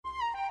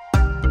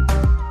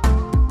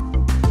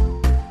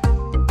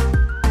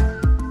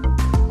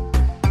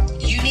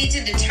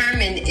to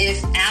determine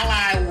if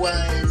ally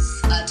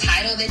was a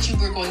title that you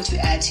were going to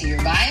add to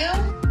your bio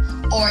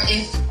or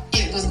if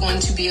it was going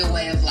to be a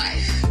way of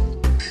life.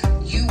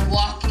 You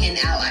walk in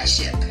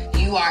allyship.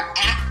 You are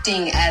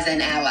acting as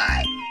an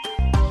ally.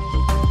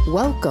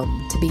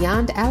 Welcome to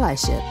Beyond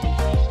Allyship,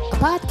 a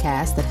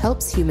podcast that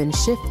helps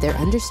humans shift their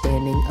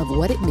understanding of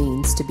what it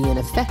means to be an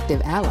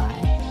effective ally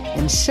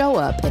and show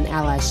up in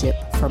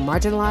allyship for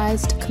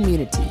marginalized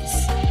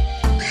communities.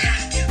 You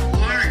have to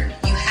learn.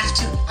 You have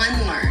to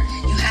unlearn.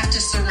 You have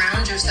to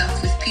surround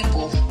yourself with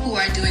people who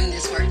are doing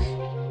this work.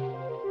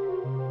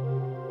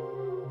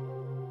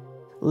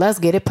 Let's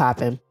get it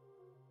poppin'.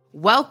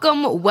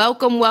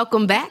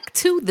 Welcome back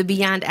to the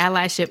Beyond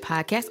Allyship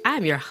podcast.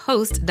 I'm your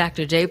host,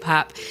 Dr. J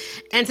Pop,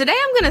 and today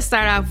I'm going to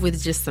start off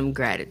with just some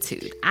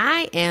gratitude.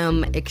 I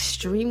am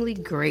extremely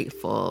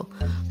grateful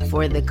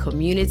for the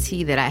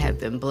community that I have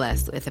been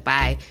blessed with.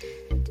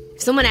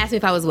 If someone asked me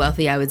if I was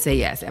wealthy, I would say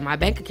yes, and my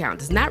bank account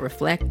does not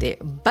reflect it,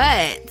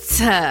 but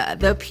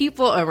the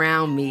people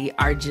around me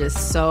are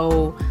just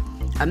so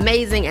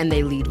amazing, and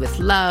they lead with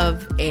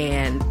love,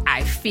 and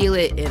I feel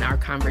it in our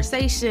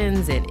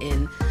conversations and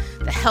in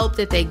the help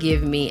that they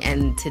give me.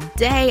 And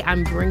today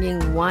I'm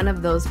bringing one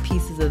of those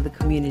pieces of the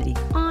community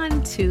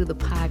onto the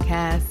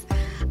podcast.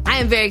 I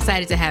am very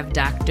excited to have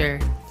Dr.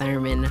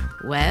 Thurman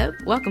Webb.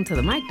 Welcome to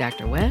the mic,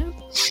 Dr. Webb.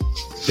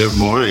 Good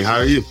morning. How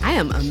are you? I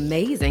am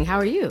amazing. How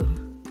are you?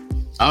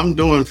 I'm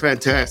doing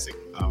fantastic.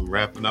 I'm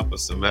wrapping up a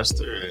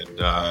semester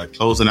and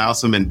closing out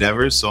some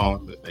endeavors, so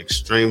I'm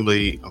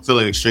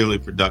feeling extremely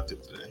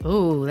productive today.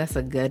 Oh, that's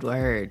a good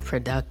word,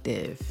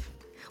 productive.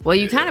 Well,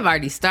 you kind of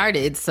already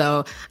started,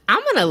 so I'm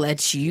going to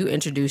let you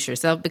introduce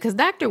yourself because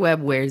Dr.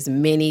 Webb wears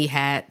many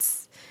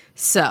hats.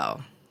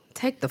 So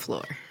take the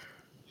floor.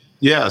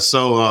 Yeah,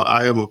 so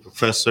I am a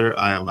professor.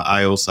 I am an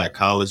IO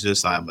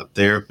psychologist. I am a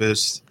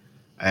therapist.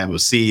 I am a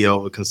CEO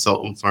of a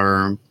consulting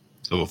firm.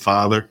 I'm a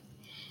father.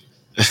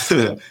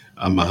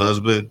 I'm a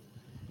husband.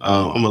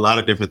 I'm a lot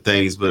of different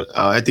things. But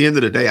at the end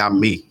of the day, I'm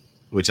me,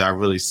 which I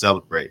really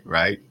celebrate,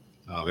 right?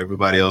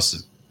 Everybody else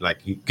is like,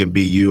 you can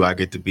be you. I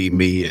get to be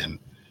me, and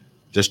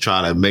just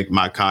trying to make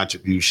my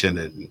contribution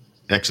and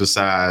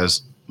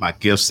exercise my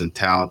gifts and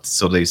talents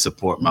so they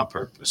support my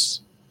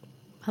purpose.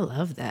 I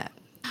love that.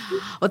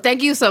 Well,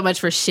 thank you so much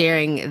for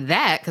sharing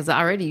that, because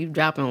already you're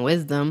dropping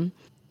wisdom.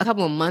 A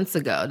couple of months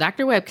ago,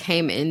 Dr. Webb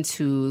came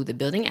into the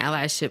Building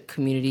Allyship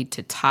community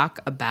to talk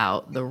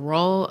about the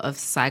role of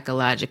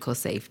psychological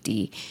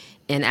safety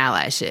in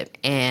allyship.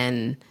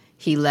 And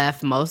he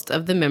left most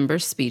of the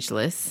members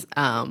speechless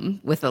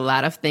with a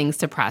lot of things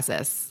to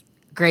process,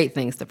 great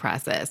things to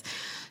process.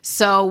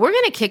 So we're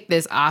going to kick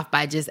this off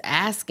by just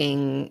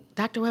asking,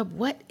 Dr. Webb,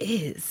 what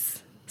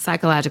is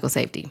psychological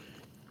safety?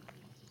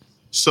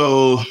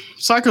 So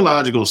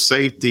psychological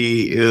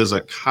safety is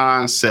a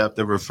concept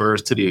that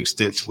refers to the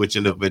extent to which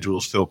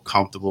individuals feel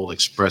comfortable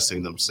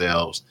expressing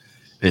themselves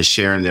and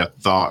sharing their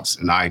thoughts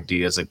and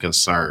ideas and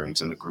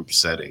concerns in a group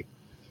setting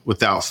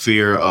without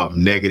fear of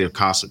negative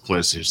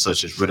consequences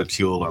such as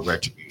ridicule or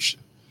retribution.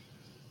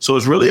 So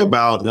it's really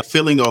about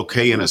feeling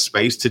okay in a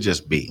space to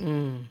just be.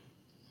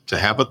 To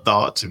have a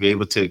thought, to be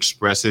able to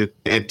express it,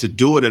 and to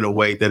do it in a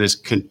way that is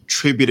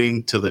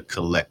contributing to the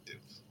collective.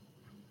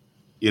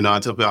 You know,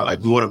 I talk about, like,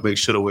 we want to make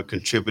sure that we're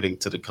contributing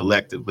to the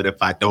collective, but if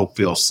I don't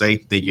feel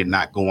safe, then you're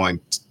not going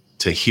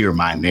to hear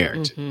my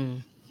narrative. Mm-hmm.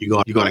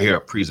 You're going to hear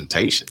a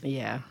presentation.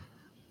 Yeah.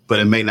 But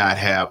it may not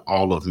have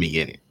all of me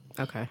in it.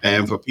 Okay.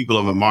 And for people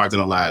of a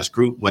marginalized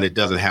group, when it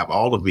doesn't have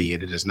all of me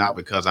in it, it's not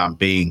because I'm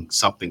being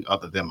something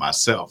other than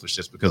myself. It's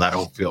just because I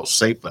don't feel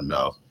safe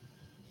enough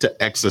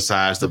to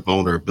exercise the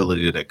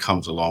vulnerability that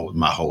comes along with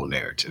my whole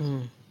narrative.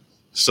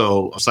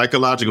 So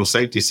psychological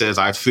safety says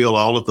I feel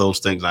all of those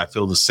things. I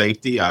feel the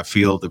safety, I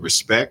feel the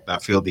respect, I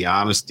feel the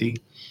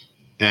honesty,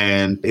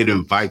 and it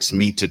invites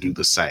me to do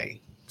the same.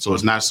 So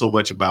it's not so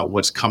much about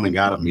what's coming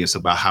out of me, it's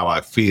about how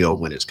I feel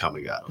when it's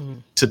coming out of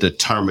me to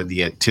determine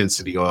the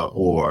intensity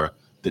or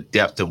the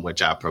depth in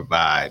which I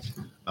provide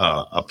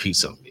a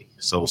piece of me.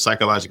 So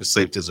psychological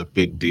safety is a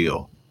big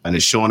deal, and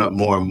it's showing up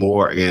more and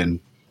more in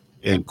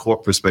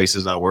corporate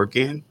spaces I work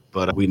in,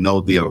 but we know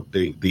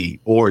the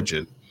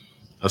origin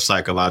of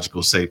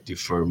psychological safety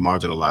for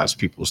marginalized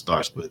people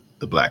starts with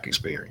the Black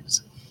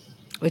experience.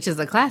 Which is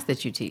a class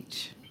that you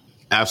teach.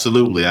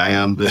 Absolutely. I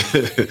am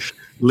the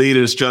lead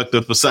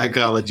instructor for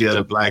psychology at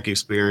the Black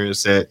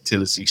experience at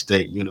Tennessee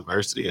State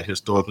University, a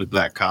historically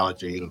Black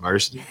college and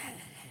university.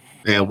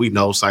 And we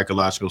know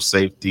psychological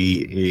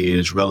safety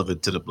is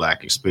relevant to the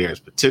Black experience,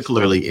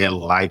 particularly in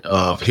light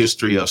of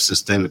history of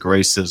systemic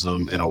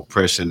racism and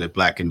oppression that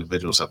Black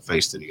individuals have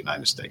faced in the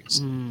United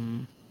States.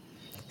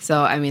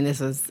 So, I mean,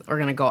 we're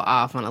going to go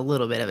off on a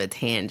little bit of a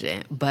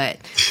tangent, but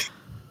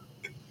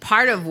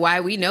part of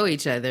why we know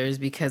each other is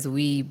because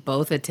we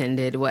both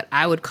attended what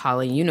I would call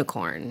a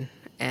unicorn,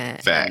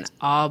 an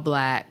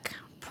all-Black,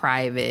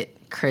 private,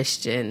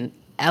 Christian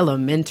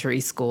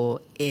elementary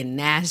school in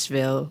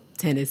Nashville,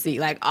 Tennessee,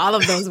 like all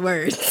of those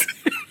words.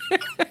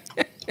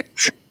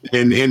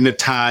 in the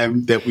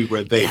time that we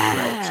were there.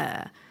 Yeah.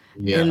 Right?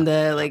 in Yeah.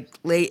 the like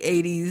late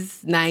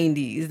 80s,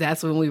 90s.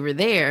 That's when we were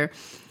there.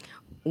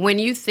 When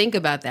you think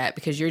about that,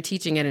 because you're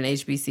teaching at an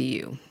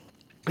HBCU,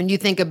 when you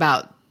think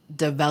about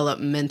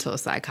developmental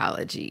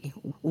psychology,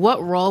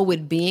 what role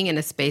would being in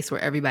a space where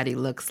everybody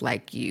looks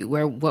like you,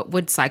 what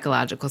would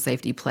psychological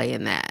safety play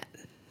in that?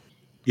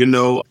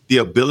 The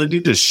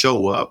ability to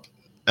show up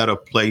at a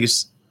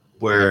place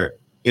where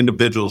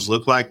individuals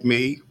look like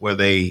me, where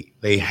they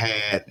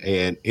had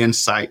an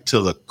insight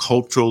to the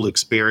cultural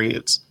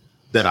experience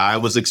that I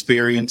was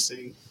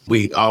experiencing.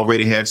 We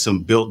already had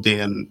some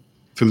built-in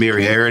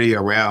familiarity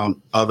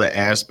around other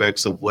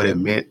aspects of what it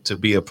meant to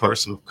be a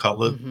person of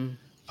color.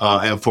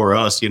 And for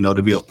us,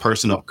 to be a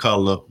person of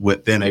color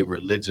within a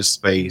religious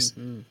space,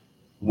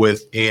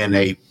 within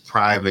a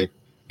private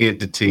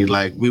entity,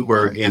 like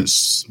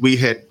we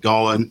had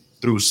gone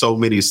through so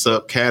many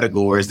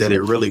subcategories that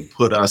it really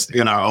put us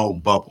in our own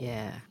bubble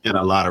in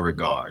a lot of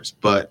regards.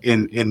 But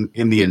in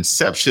the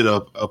inception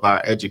of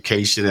our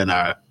education and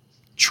our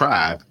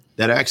tribe,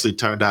 that actually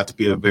turned out to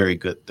be a very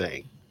good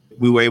thing.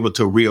 We were able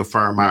to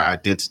reaffirm our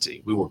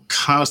identity. We were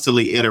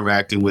constantly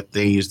interacting with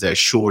things that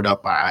shored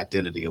up our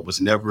identity. It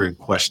was never in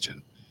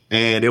question.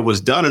 And it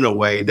was done in a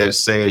way that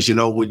says,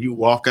 when you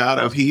walk out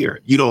of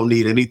here, you don't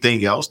need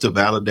anything else to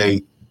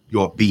validate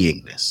your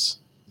beingness.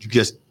 You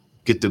just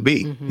get to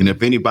be. And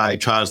if anybody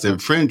tries to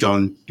infringe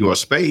on your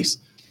space,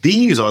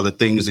 these are the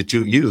things that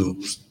you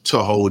use to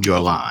hold your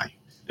line.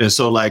 And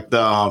so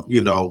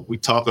we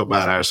talk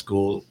about our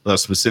school,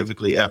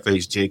 specifically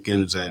F.H.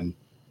 Jenkins, and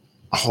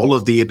all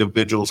of the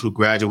individuals who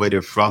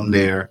graduated from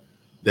there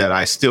that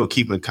I still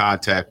keep in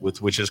contact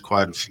with, which is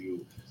quite a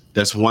few.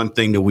 That's one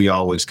thing that we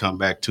always come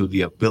back to,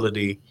 the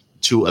ability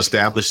to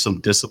establish some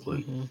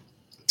discipline,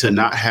 to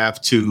not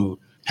have to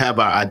have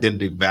our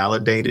identity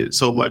validated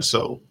so much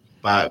so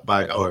by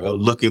or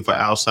looking for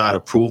outside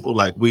approval.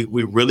 Like we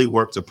really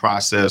work the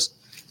process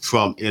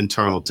from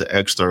internal to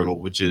external,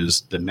 which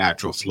is the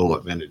natural flow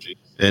of energy.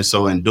 And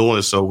so in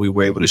doing so, we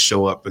were able to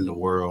show up in the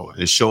world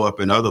and show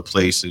up in other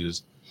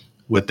places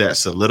with that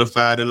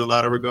solidified in a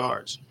lot of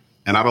regards.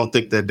 And I don't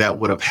think that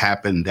would have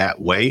happened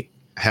that way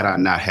had I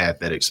not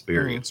had that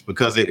experience,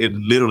 because it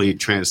literally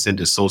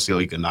transcended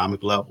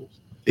socioeconomic levels.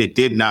 It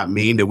did not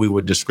mean that we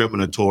were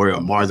discriminatory or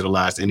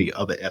marginalized any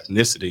other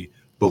ethnicity,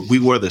 but we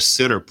were the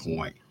center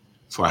point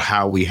for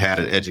how we had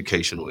an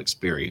educational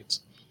experience.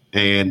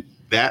 And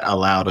that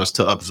allowed us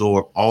to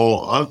absorb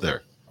all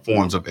other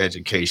forms of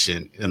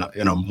education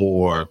in a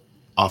more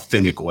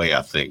authentic way,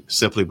 I think,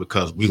 simply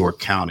because we were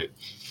counted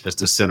as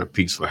the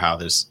centerpiece for how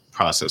this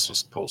process was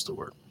supposed to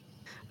work.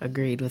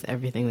 Agreed with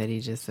everything that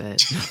he just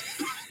said.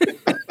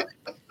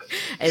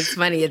 It's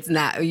funny. It's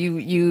not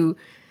you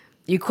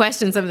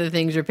question some of the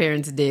things your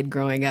parents did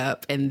growing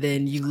up, and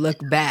then you look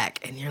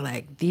back and you're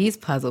like, these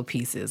puzzle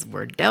pieces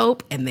were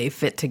dope and they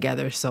fit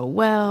together so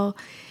well.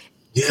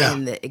 Yeah.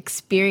 And the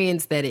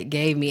experience that it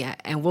gave me,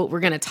 and what we're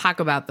going to talk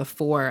about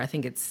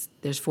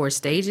there's 4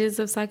 stages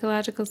of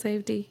psychological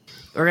safety.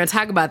 We're going to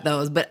talk about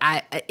those, but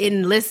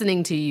in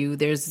listening to you,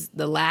 there's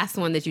the last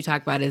one that you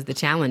talk about is the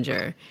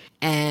challenger.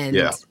 And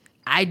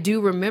I do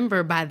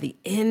remember by the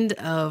end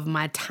of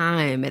my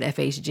time at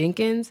F.H.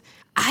 Jenkins,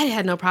 I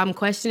had no problem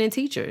questioning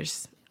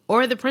teachers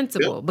or the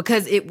principal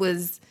because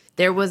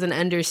there was an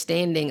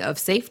understanding of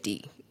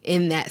safety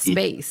in that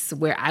space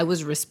where I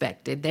was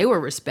respected. They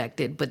were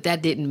respected, but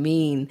that didn't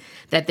mean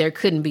that there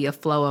couldn't be a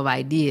flow of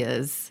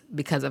ideas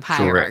because of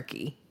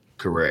hierarchy.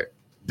 Correct.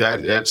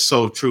 That's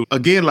so true.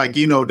 Again,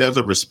 there's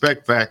a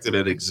respect factor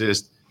that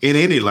exists in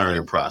any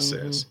learning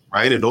process,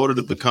 right? In order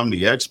to become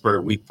the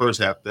expert, we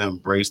first have to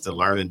embrace the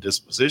learning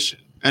disposition.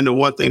 And the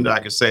one thing that I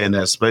can say in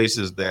that space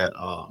is that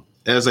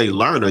as a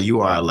learner, you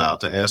are allowed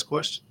to ask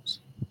questions.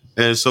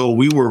 And so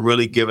we were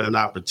really given an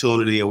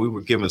opportunity, and we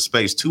were given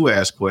space to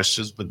ask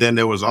questions. But then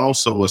there was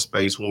also a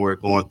space when we're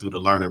going through the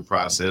learning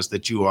process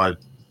that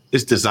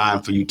it's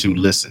designed for you to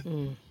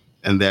listen.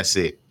 And that's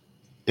it.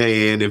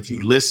 And if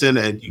you listen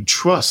and you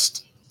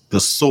trust the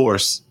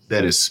source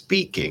that is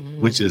speaking,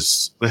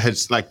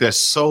 that's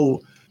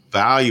so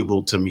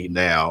valuable to me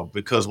now,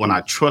 because when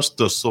I trust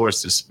the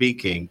source is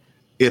speaking,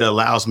 it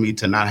allows me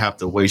to not have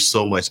to waste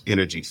so much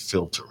energy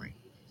filtering.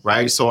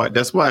 Right. So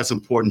that's why it's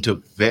important to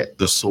vet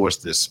the source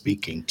that's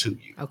speaking to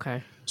you.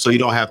 Okay. So you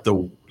don't have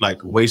to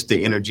waste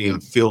the energy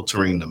in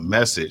filtering the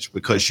message,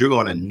 because you're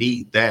going to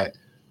need that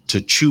to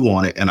chew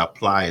on it and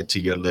apply it to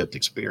your lived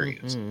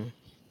experience.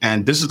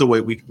 And this is the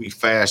way we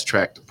fast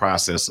track the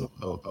process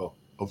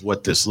of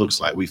what this looks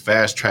like. We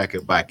fast track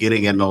it by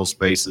getting in those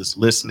spaces,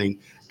 listening,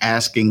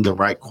 asking the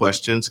right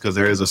questions, because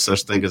there is a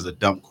such thing as a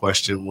dumb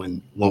question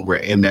when we're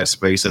in that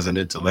space as an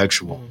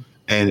intellectual.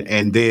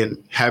 And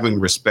then having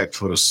respect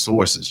for the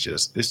source it's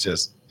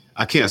just,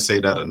 I can't say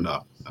that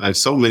enough.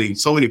 So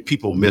many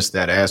people miss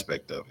that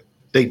aspect of it.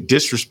 They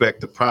disrespect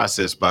the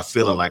process by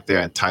feeling like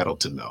they're entitled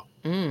to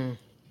know.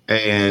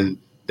 And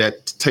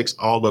that takes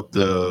all of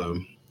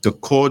the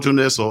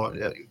cordialness, or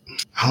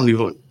I don't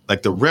even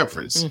the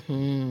reverence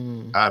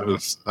out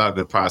of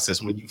the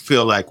process. When you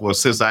feel like, well,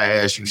 since I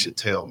asked, you should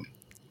tell me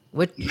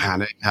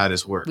how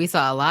this works. We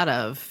saw a lot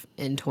of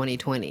in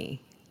 2020.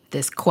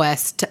 this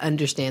quest to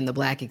understand the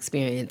Black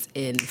experience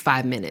in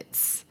 5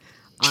 minutes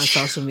on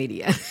social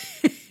media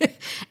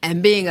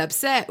and being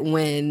upset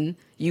when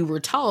you were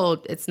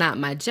told it's not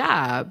my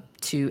job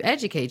to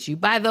educate you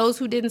by those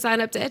who didn't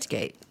sign up to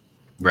educate.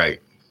 Right.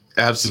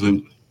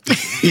 Absolutely.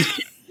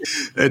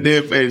 And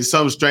then for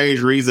some strange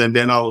reason,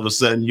 then all of a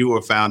sudden you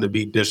were found to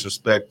be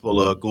disrespectful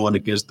or going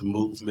against the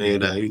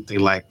movement or anything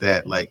like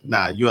that. Like,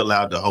 nah, you're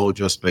allowed to hold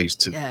your space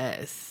too.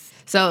 Yes.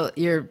 So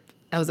that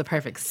was a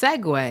perfect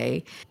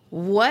segue.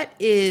 What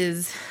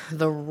is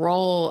the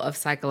role of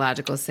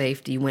psychological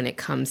safety when it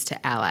comes to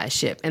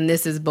allyship? And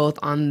this is both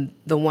on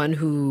the one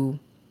who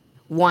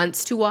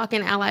wants to walk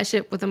in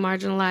allyship with a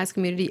marginalized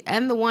community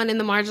and the one in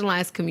the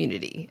marginalized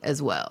community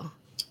as well.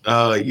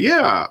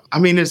 Yeah. I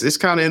mean, it's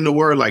kind of in the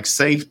word like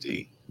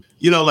safety.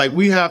 Like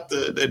we have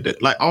to,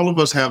 like all of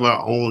us have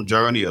our own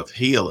journey of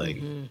healing.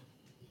 Mm-hmm.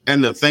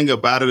 And the thing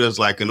about it is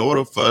like, in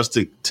order for us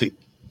to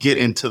get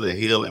into the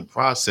healing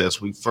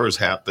process, we first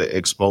have to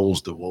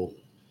expose the wound.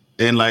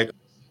 And like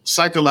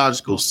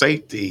psychological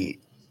safety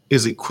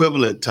is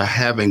equivalent to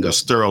having a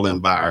sterile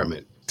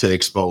environment to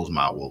expose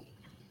my wound.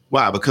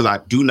 Why? Because I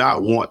do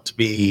not want to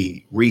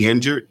be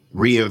re-injured,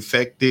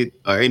 reinfected,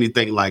 or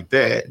anything like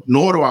that,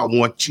 nor do I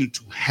want you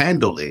to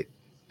handle it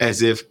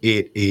as if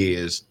it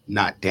is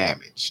not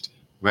damaged,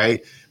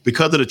 right?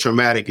 Because of the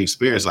traumatic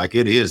experience, like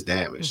it is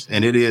damaged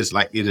and it is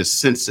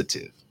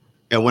sensitive.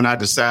 And when I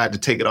decide to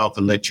take it off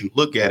and let you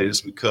look at it,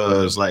 it's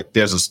because like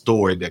there's a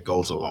story that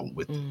goes along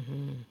with it.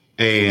 Mm-hmm.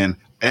 And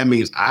that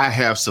means I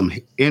have some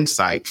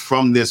insight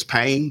from this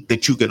pain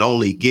that you can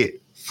only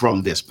get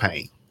from this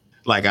pain.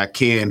 Like I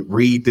can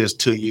read this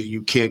to you.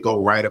 You can't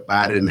go write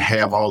about it and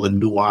have all the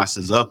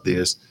nuances of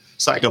this.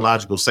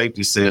 Psychological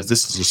safety says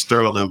this is a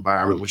sterile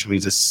environment, which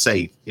means it's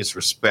safe, it's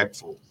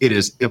respectful, it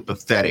is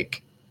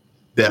empathetic,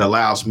 that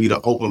allows me to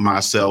open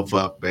myself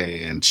up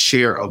and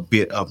share a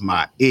bit of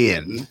my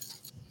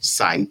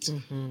insight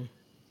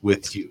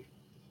with you.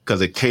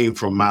 Because it came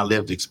from my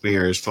lived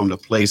experience, from the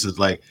places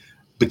like,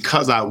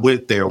 because I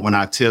went there, when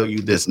I tell you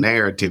this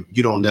narrative,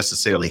 you don't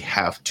necessarily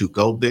have to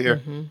go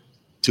there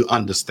to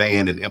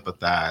understand and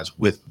empathize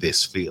with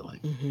this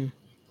feeling,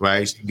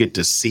 right? So you get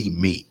to see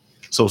me.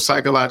 So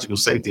psychological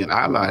safety and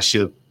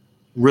allyship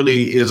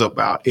really is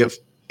about, if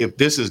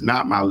this is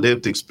not my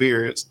lived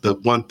experience, the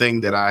one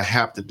thing that I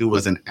have to do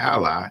as an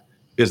ally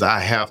is I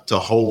have to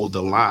hold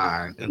the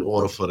line in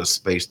order for the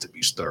space to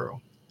be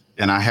sterile.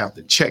 And I have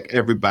to check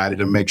everybody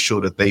to make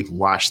sure that they've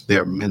washed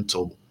their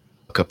mental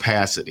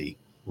capacity,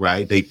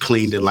 right? They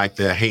cleaned it like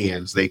their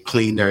hands. They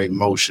cleaned their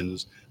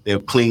emotions.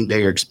 They've cleaned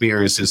their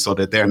experiences so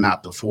that they're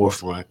not the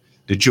forefront,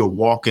 that you're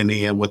walking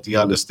in with the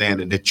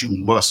understanding that you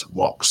must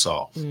walk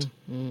soft,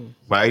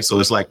 right? So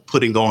it's like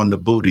putting on the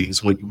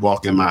booties when you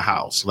walk in my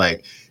house.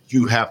 Like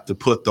you have to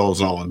put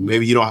those on.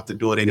 Maybe you don't have to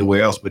do it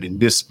anywhere else, but in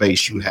this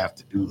space, you have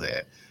to do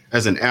that.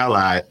 As an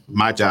ally,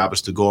 my job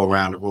is to go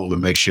around the room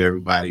and make sure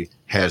everybody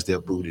has their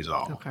booties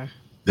on. Okay.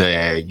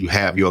 That you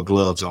have your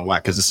gloves on. Why?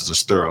 Because this is a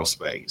sterile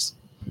space.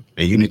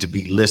 And you need to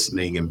be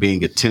listening and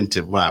being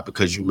attentive. Why?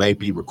 Because you may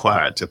be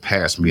required to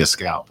pass me a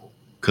scalpel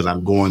because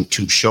I'm going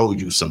to show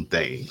you some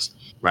things,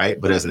 right?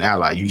 But as an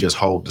ally, you just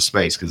hold the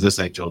space because this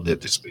ain't your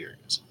lived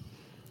experience.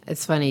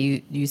 It's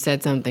funny. You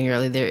said something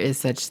earlier. There is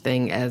such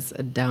thing as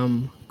a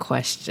dumb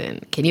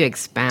question. Can you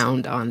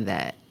expound on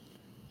that?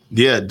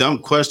 Yeah, a dumb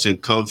question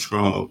comes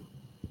from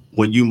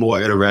when you're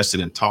more interested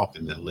in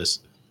talking than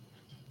listening.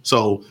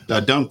 So a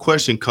dumb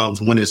question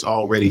comes when it's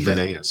already been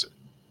answered.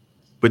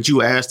 But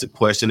you ask the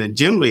question, and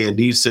generally in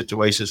these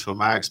situations, from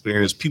my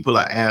experience, people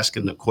are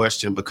asking the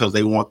question because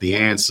they want the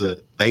answer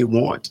they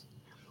want,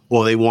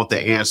 or they want the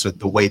answer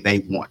the way they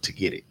want to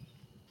get it.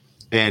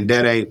 And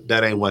that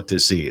ain't what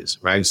this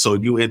is, right? So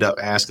you end up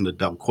asking a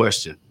dumb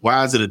question.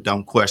 Why is it a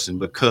dumb question?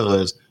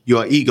 Because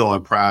your ego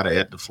and pride are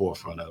at the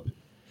forefront of it.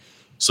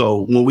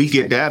 So when we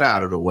get that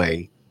out of the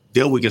way,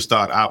 then we can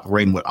start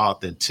operating with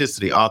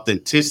authenticity.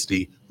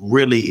 Authenticity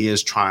really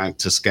is trying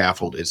to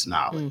scaffold its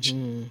knowledge.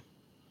 Mm-hmm.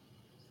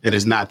 It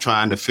is not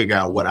trying to figure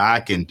out what I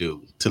can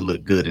do to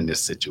look good in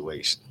this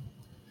situation.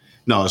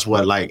 No, it's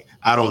what, like,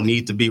 I don't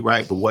need to be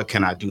right, but what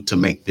can I do to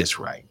make this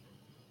right?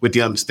 With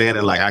the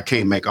understanding, like, I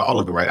can't make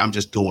all of it right. I'm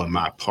just doing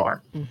my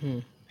part. Mm-hmm.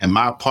 And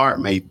my part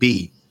may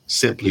be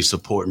simply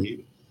supporting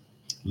you,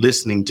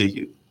 listening to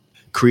you,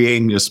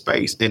 creating your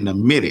space. In the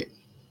minute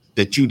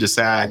that you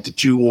decide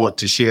that you want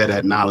to share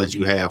that knowledge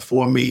you have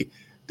for me,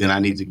 then I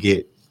need to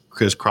get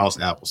crisscross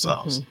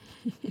applesauce.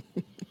 Mm-hmm.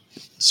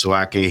 So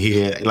I can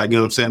hear, like, you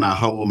know what I'm saying? I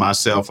humble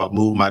myself, I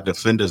move my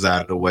defenders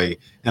out of the way,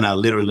 and I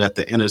literally let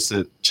the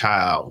innocent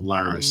child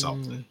learn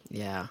something.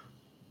 Yeah.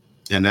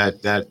 And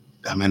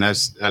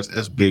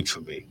that's big for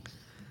me.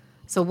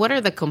 So what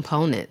are the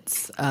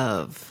components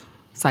of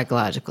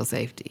psychological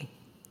safety?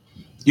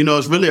 You know,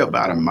 it's really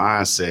about a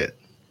mindset.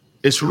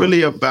 It's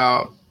really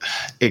about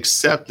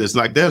acceptance.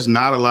 Like, there's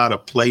not a lot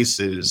of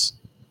places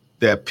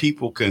that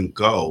people can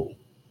go,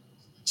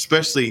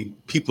 especially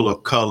people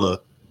of color,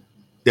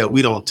 that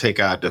we don't take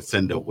our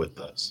defender with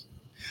us.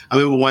 I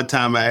remember one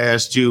time I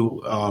asked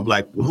you,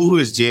 like, who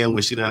is Jen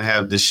when she doesn't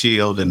have the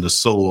shield and the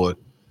sword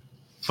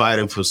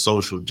fighting for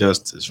social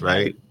justice,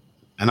 right?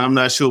 And I'm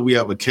not sure we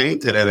ever came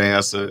to that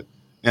answer.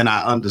 And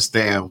I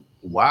understand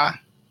why.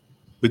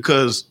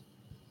 Because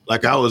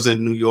like I was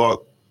in New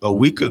York a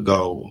week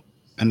ago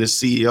and the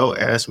CEO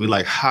asked me,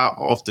 like, how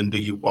often do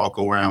you walk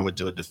around with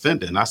your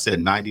defender? And I said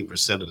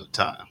 90% of the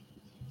time.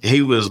 And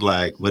he was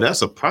like, well,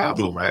 that's a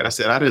problem, right? I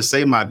said, I didn't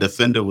say my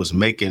defender was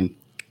making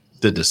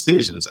the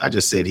decisions. I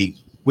just said he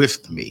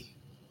with me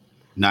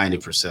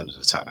 90% of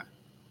the time.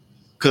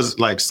 Because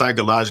like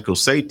psychological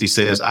safety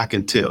says, I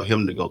can tell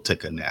him to go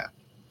take a nap.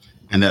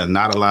 And there are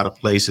not a lot of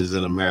places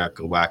in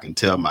America where I can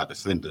tell my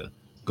defender,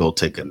 go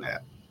take a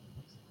nap.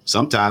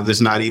 Sometimes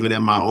it's not even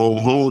in my own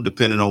home,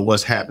 depending on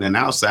what's happening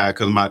outside,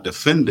 because my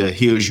defender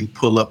hears you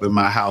pull up in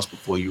my house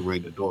before you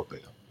ring the doorbell.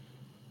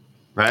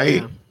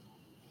 Right? Yeah.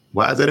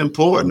 Why is that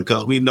important?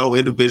 Because we know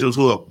individuals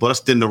who have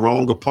busted in the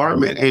wrong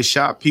apartment and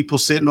shot people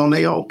sitting on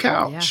their own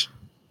couch.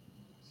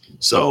 Yeah.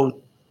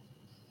 So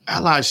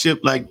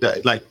allyship, like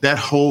that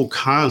whole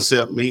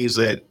concept means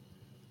that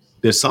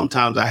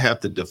sometimes I have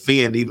to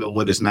defend even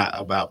when it's not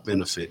about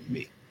benefiting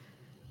me.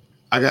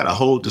 I got to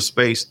hold the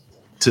space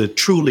to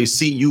truly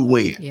see you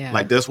win. Yeah.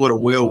 Like that's what a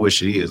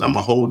well-wisher is. I'm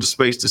gonna hold the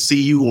space to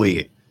see you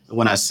win. And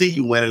when I see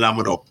you winning, I'm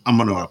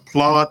gonna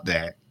applaud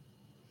that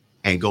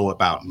and go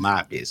about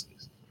my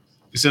business.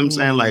 You see what I'm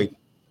saying? Like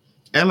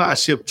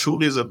allyship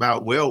truly is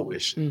about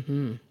well-wishing.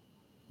 Mm-hmm.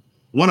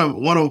 One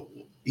of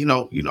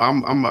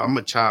I'm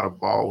a child of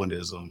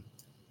Baldwinism.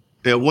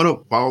 And one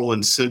of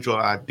Baldwin's central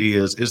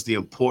ideas is the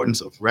importance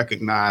of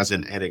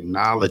recognizing and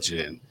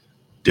acknowledging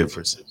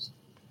differences.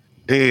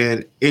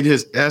 And in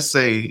his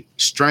essay,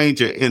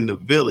 Stranger in the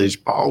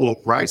Village, Baldwin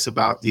writes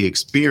about the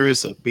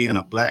experience of being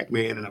a Black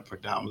man in a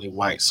predominantly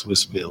white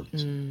Swiss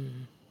village.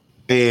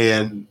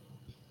 And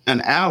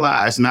an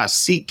ally is not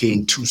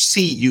seeking to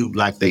see you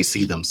like they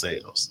see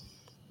themselves.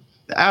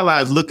 The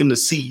ally is looking to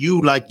see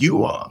you like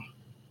you are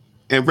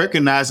and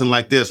recognizing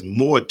like there's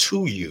more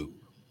to you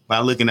by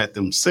looking at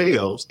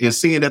themselves and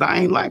seeing that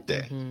I ain't like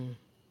that. And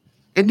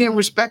then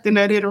respecting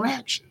that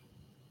interaction.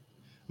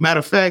 Matter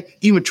of fact,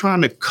 even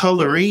trying to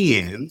color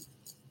in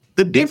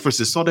the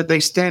differences so that they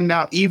stand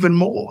out even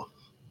more.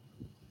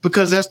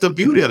 Because that's the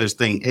beauty of this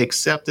thing,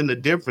 accepting the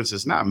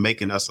differences, not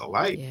making us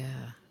alike.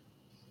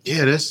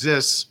 Yeah, that's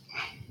just...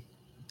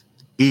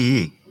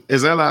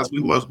 As allies,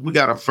 we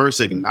got to first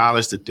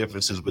acknowledge the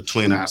differences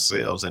between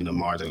ourselves and the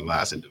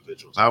marginalized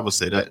individuals. I would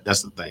say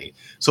that's the thing.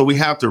 So we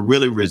have to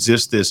really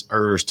resist this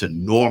urge to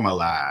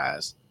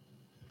normalize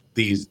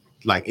these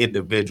like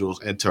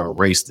individuals and to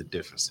erase the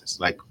differences.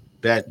 Like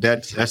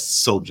that's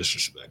so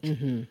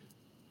disrespectful.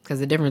 Because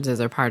the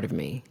differences are part of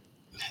me.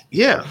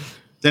 Yeah,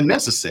 they're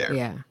necessary.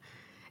 Yeah,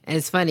 and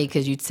it's funny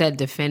because you said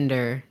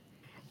defender,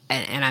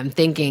 and I'm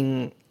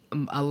thinking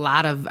a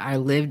lot of our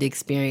lived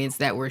experience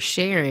that we're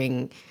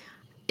sharing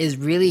is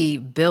really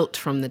built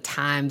from the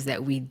times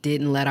that we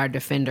didn't let our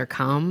defender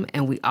come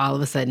and we all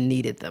of a sudden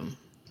needed them.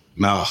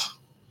 No.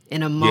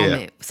 In a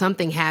moment,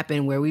 something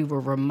happened where we were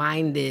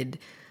reminded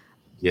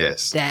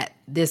that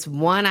this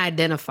one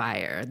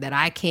identifier that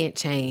I can't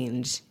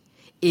change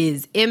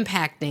is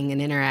impacting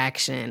an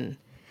interaction,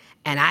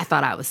 and I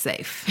thought I was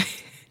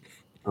safe.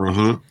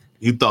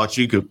 You thought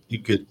you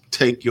could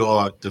take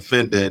your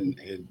defender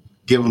and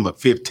give him a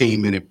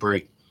 15-minute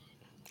break.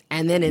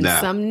 And then in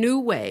some new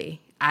way,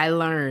 I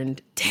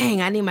learned,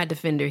 dang, I need my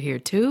defender here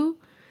too.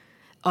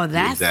 Oh,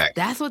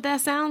 that's what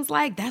that sounds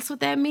like. That's what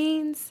that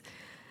means.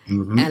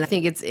 And I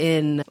think it's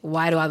in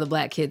Why Do All the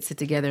Black Kids Sit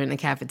Together in the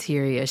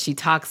Cafeteria? She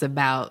talks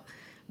about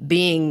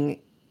being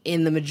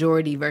in the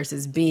majority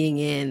versus being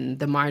in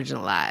the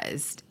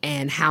marginalized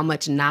and how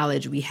much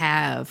knowledge we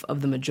have of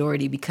the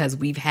majority because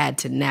we've had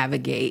to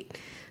navigate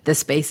the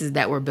spaces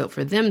that were built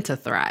for them to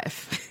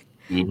thrive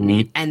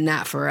and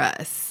not for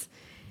us.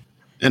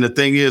 And the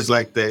thing is,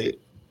 like,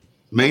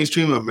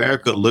 mainstream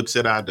America looks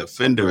at our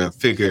defender and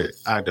figure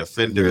our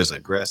defender is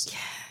aggressive.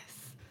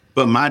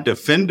 But my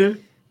defender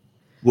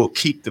will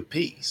keep the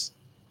peace.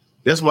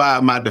 That's why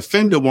my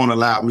defender won't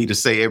allow me to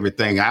say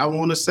everything I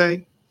want to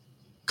say.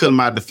 Because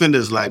my defender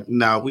is like,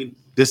 no,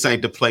 this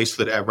ain't the place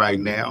for that right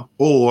now.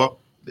 Or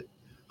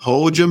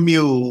hold your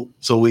mule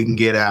so we can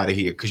get out of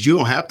here. Because you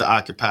don't have to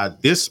occupy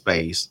this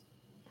space.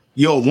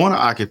 You don't want to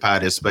occupy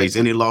this space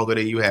any longer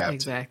than you have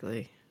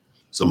to.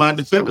 So my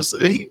defender,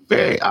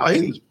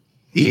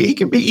 he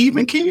can be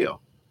even killed.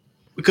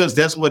 Because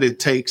that's what it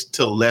takes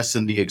to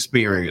lessen the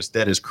experience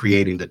that is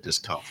creating the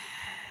discomfort.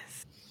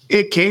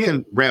 It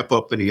can ramp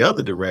up in the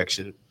other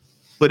direction,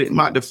 but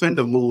my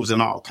defender moves in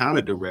all kinds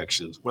of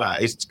directions. Why?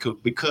 It's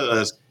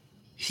because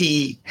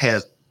he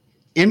has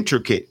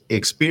intricate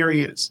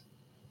experience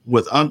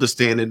with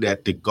understanding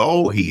that the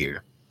goal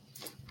here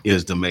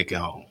is to make it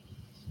home.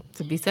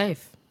 To be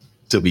safe.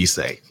 To be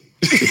safe.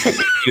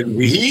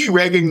 He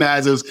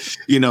recognizes,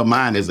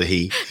 mine is a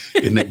he.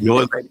 And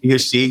yours may be a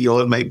she,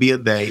 yours may be a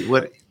they.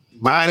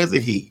 Mine is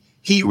a he.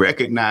 He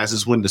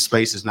recognizes when the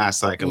space is not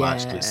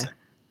psychologically safe.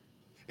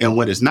 And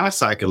when it's not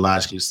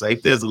psychologically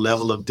safe, there's a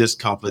level of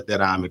discomfort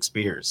that I'm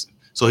experiencing.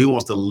 So he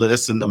wants to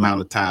lessen the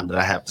amount of time that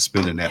I have to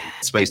spend in that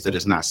space that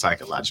is not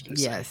psychologically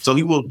safe. So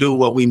he will do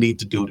what we need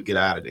to do to get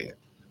out of there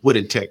with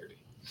integrity.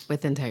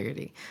 With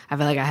integrity. I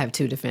feel like I have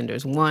two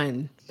defenders.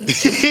 One.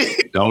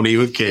 Don't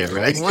even care,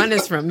 right? One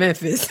is from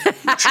Memphis.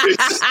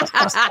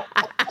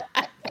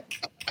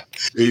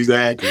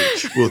 Exactly.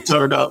 We'll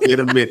turn up in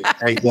a minute.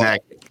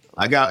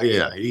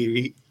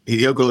 Exactly.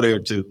 He'll go there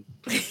too.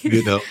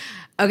 You know.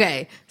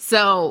 Okay.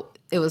 So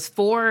it was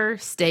 4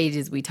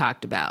 stages we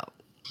talked about.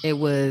 It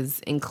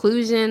was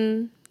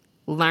inclusion,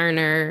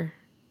 learner,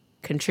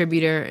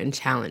 contributor, and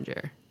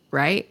challenger,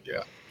 right?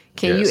 Yeah.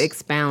 Can you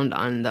expound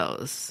on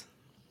those?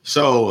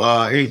 So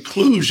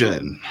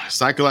inclusion,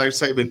 psychologically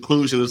safe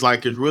inclusion is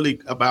it's really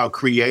about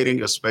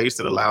creating a space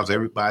that allows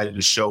everybody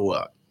to show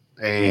up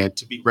and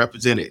to be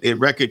represented. It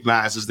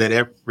recognizes that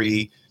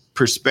every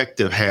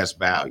perspective has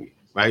value,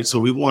 right? So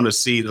we want to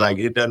see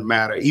it doesn't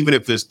matter, even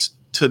if it's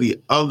to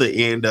the other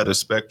end of the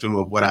spectrum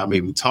of what I'm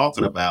even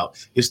talking about,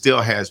 it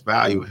still has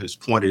value. It's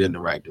pointed in the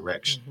right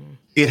direction. Mm-hmm.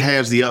 It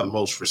has the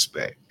utmost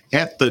respect.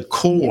 At the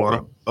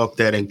core of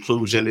that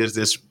inclusion is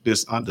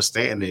this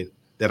understanding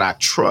that I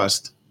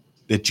trust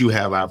that you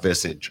have our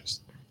best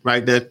interest,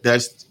 right? That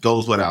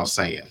goes without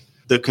saying.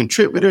 The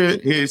contributor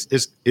is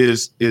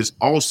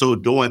also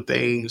doing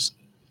things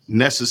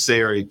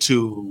necessary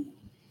to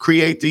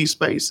create these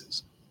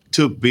spaces,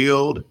 to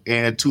build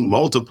and to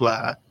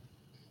multiply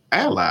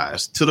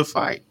allies to the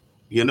fight.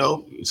 You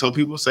know, some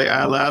people say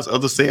allies,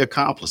 others say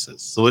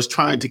accomplices. So it's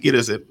trying to get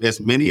as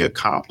many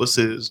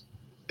accomplices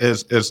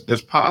as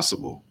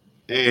possible.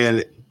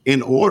 And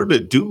in order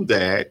to do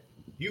that,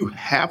 you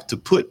have to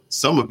put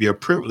some of your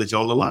privilege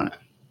on the line.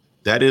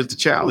 That is the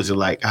challenge.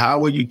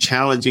 How are you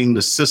challenging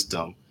the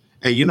system?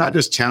 And you're not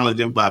just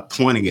challenging by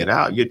pointing it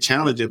out. You're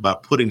challenging by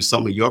putting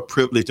some of your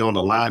privilege on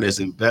the line as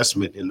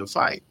investment in the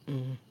fight.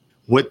 Mm-hmm.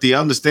 With the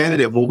understanding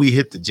that when we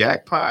hit the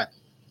jackpot,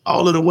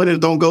 all of the winners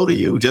don't go to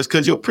you just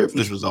because your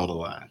privilege was on the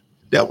line.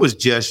 That was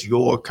just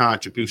your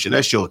contribution.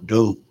 That's your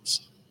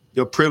dues.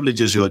 Your privilege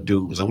is your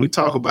dues. And we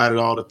talk about it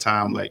all the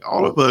time.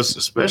 All of us,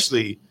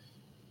 especially,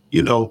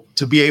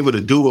 to be able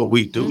to do what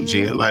we do,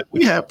 Jen,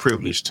 we have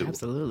privilege too.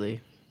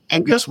 Absolutely.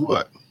 And guess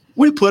what?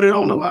 We put it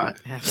on the line.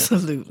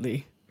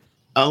 Absolutely.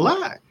 A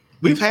lot.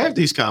 We've had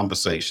these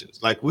conversations.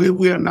 We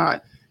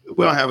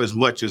don't have as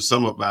much as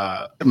some of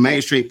our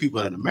mainstream people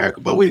in America,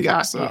 but we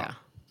got some. Yeah.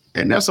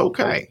 And that's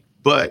okay.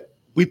 But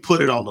we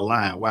put it on the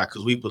line. Why?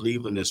 Because we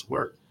believe in this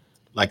work.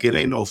 It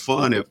ain't no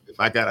fun if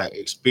I got to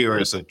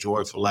experience a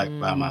joyful life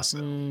by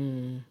myself.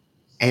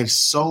 And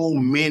so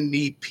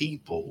many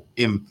people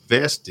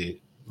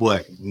invested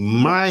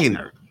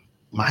minute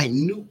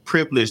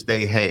privilege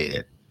they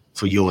had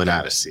for you and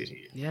I to sit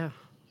here. Yeah.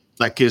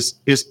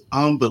 It's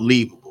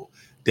unbelievable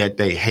that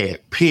they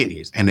had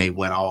pennies and they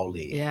went all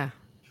in. Yeah.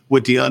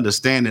 With the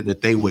understanding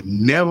that they would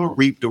never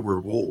reap the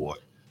reward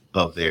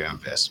of their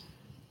investment.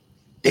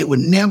 They would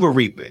never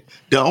reap it.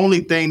 The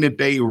only thing that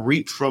they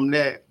reaped from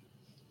that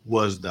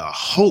was the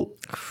hope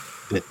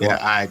that their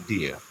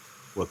idea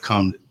would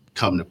come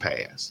to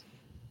pass.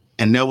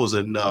 And that was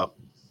enough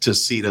to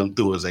see them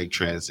through as a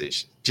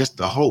transition. Just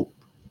the hope.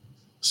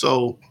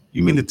 So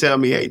you mean to tell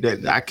me, hey,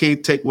 that I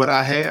can't take what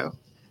I have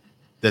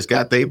that's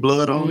got their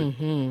blood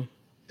on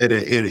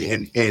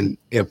it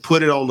and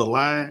put it on the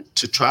line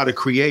to try to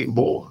create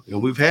more?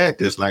 And we've had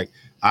this,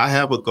 I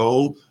have a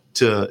goal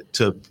to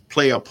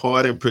play a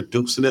part in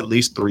producing at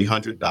least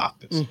 300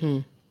 doctors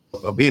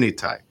of any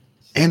type.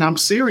 And I'm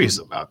serious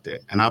about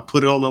that. And I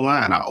put it on the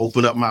line. I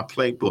open up my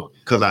playbook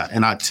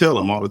and I tell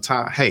them all the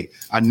time, hey,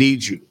 I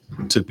need you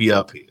to be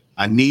up here.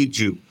 I need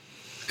you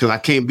because I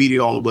can't be the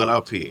only one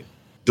up here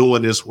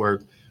doing this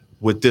work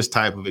with this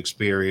type of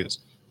experience.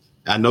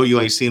 I know you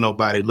ain't seen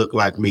nobody look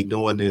like me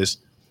doing this,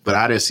 but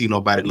I didn't see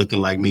nobody looking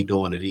like me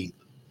doing it either.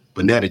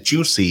 But now that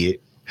you see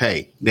it,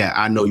 hey, now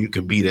I know you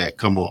can be that.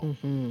 Come on.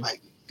 Mm-hmm.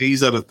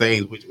 These are the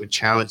things we're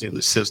challenging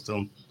the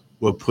system.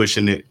 We're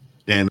pushing it.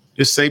 And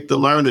it's safe to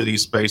learn in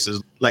these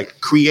spaces.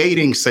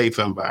 Creating safe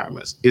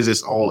environments is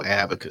its own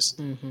advocacy.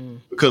 Mm-hmm.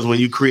 Because when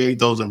you create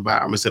those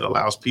environments, it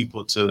allows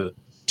people to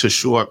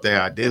shore up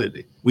their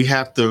identity. We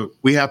have to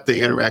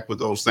interact with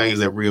those things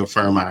that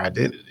reaffirm our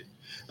identity.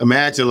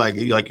 Imagine,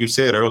 like you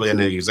said earlier in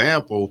the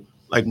example,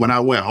 when I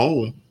went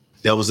home,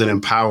 there was an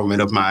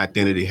empowerment of my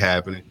identity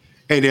happening.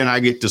 And then I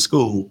get to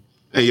school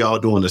and y'all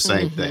doing the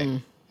same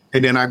thing.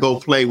 And then I go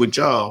play with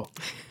y'all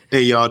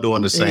and y'all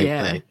doing the same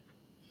thing.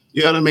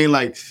 You know what I mean?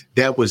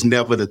 That was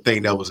never the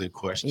thing that was in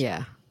question.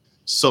 Yeah.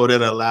 So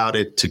that allowed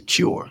it to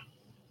cure.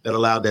 That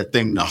allowed that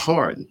thing to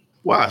harden.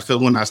 Why? Because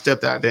when I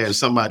stepped out there and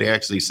somebody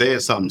actually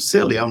said something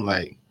silly, I'm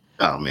like,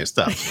 oh, man,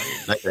 stop.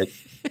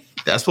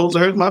 That's supposed to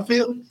hurt my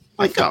feelings?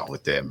 Go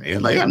with that,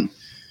 man.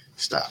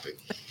 Stop it.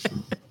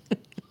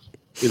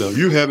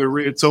 You haven't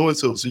read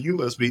so-and-so, so you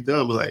must be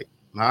dumb.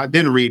 No, I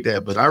didn't read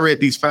that, but I read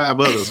these 5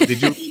 others.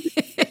 Did you read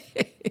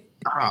it?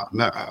 Oh,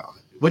 no.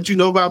 What you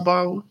know about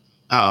Baldwin?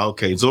 Oh,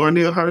 okay. Zora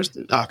Neale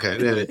Hurston?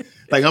 Okay.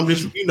 I'm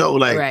just,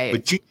 right.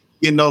 But you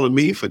getting on to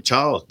me for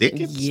Charles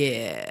Dickens?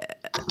 Yeah.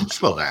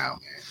 Slow down,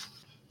 man.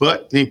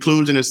 But the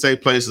inclusion in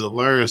safe places to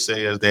learn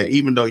says that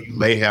even though you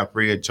may have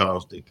read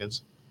Charles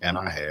Dickens, and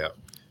I have,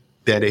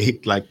 that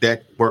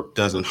that work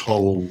doesn't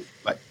hold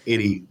like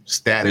any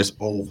status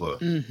over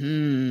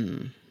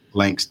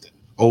Langston,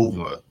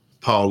 over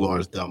Paul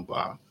Laurence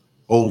Dunbar,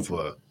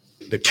 over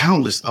the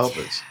countless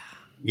others,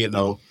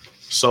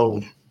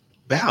 So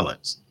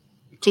balance.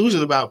 Inclusion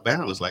is about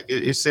balance. Like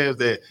it says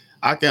that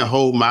I can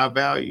hold my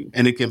value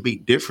and it can be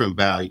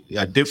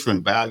a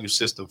different value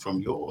system from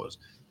yours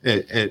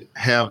and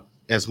have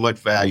as much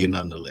value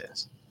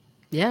nonetheless.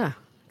 Yeah,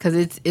 because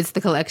it's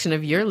the collection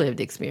of your lived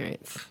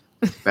experience,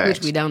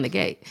 which we don't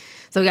negate.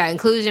 So we got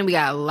inclusion, we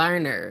got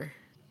learner.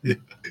 Yeah,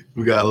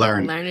 we got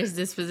learner. Learner's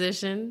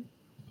disposition.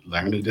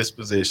 Learner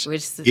disposition.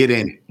 Which get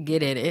in it.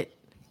 Get in it.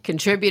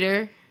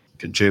 Contributor.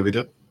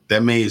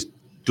 That means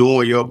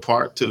doing your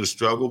part to the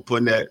struggle,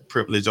 putting that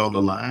privilege on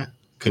the line,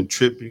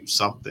 contribute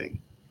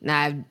something.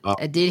 Now,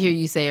 I did hear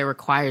you say it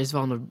requires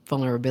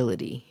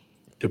vulnerability.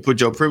 To put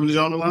your privilege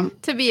on the line?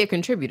 To be a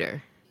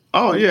contributor.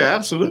 Oh, yeah,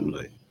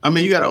 absolutely. I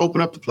mean, you got to open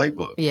up the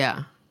playbook.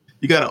 Yeah.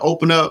 You got to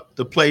open up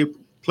the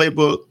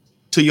playbook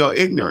to your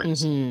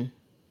ignorance.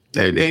 Mm-hmm.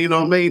 And you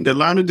know what I mean? The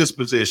learner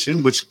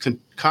disposition, which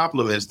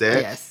complements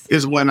that,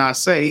 is when I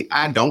say,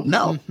 I don't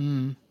know.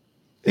 Mm-hmm.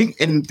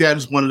 And that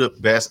is one of the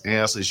best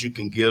answers you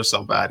can give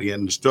somebody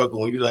in the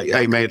struggle. When you're like,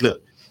 hey, man,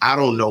 look, I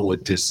don't know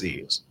what this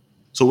is.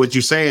 So what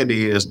you're saying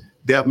is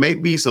there may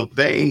be some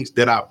things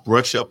that I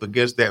brush up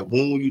against that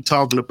wound you're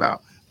talking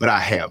about, but I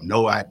have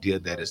no idea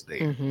that it's there.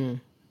 Mm-hmm.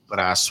 But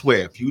I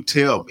swear, if you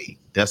tell me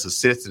that's a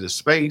sensitive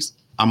space,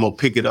 I'm going to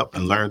pick it up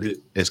and learn it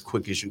as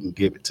quick as you can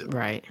give it to me.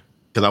 Right.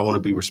 Because I want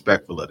to be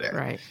respectful of that.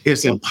 Right.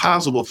 It's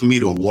impossible for me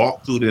to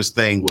walk through this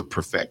thing with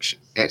perfection.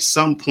 At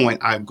some point,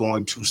 I'm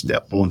going to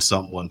step on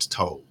someone's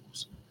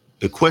toes.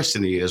 The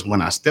question is,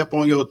 when I step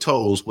on your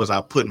toes, was I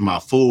putting my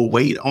full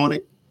weight on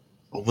it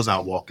or was I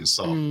walking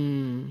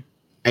softly?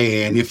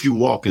 And if you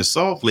walking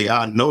softly,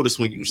 I notice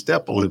when you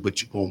step on it,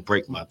 but you're going to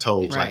break my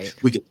toes. Right. Like,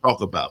 we can talk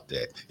about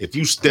that. If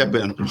you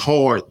stepping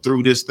hard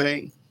through this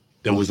thing,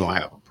 then we're going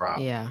to have a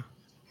problem. Yeah.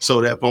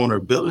 So that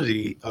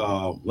vulnerability,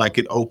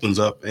 it opens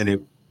up and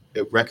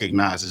it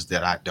recognizes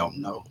that I don't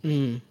know.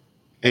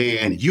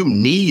 And you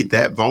need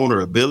that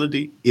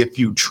vulnerability if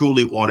you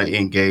truly want to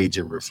engage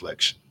in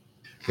reflection.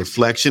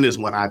 Reflection is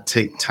when I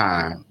take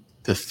time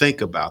to think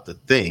about the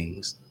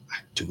things I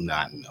do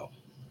not know.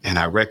 And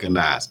I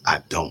recognize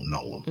I don't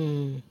know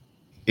them.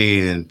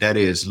 And that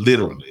is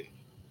literally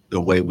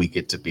the way we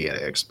get to be an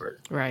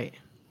expert. Right.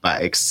 By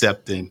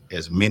accepting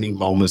as many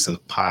moments as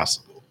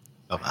possible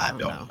of I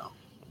don't know.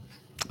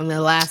 And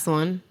the last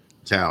one.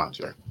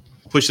 Challenger.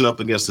 Pushing up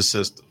against the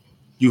system.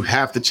 You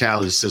have to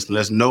challenge the system.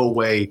 There's no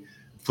way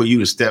for you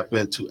to step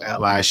into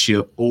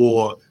allyship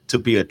or to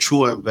be a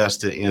true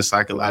investor in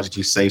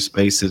psychologically safe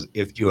spaces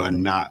if you are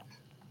not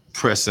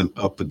pressing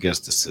up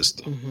against the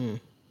system. Mm-hmm.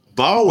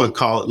 Baldwin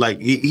called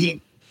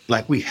it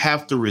we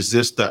have to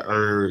resist the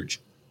urge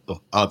of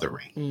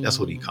othering. Mm-hmm. That's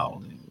what he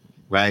called it,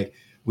 right?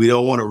 We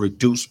don't want to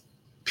reduce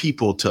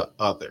people to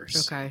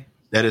others. Okay.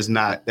 That is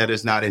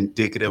not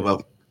indicative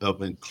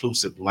of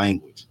inclusive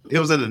language. It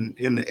was in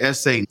the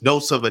essay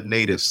Notes of a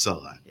Native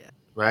Son.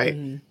 Right?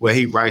 Mm-hmm. Where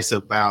he writes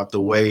about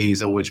the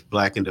ways in which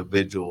Black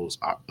individuals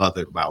are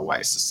othered by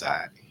white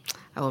society.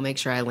 I will make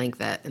sure I link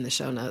that in the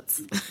show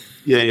notes.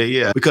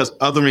 Yeah. Because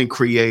othering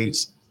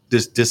creates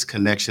this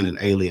disconnection and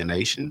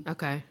alienation.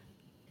 Okay.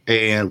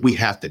 And we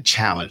have to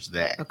challenge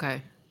that.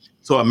 Okay.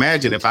 So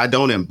imagine if I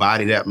don't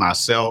embody that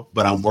myself,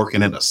 but I'm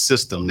working in a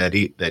system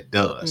that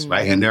does,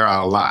 right? And there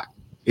are a lot.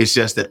 It's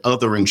just that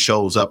othering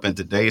shows up in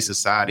today's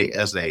society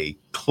as a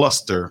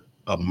cluster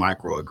of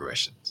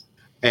microaggressions.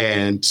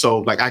 And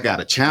so, I got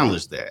to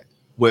challenge that.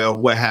 Well,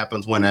 what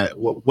happens what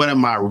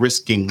am I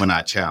risking when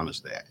I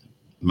challenge that?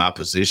 My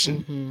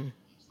position,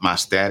 my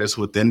status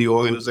within the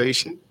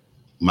organization,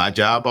 my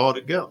job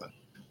altogether.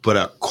 But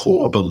a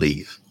core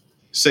belief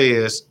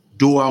says,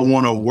 do I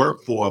want to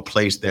work for a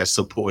place that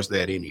supports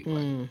that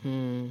anyway?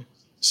 Mm-hmm.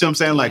 See what I'm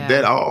saying?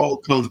 That all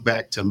comes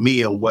back to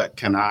me and what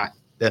can I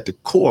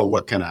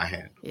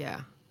handle?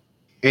 Yeah.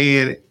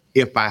 And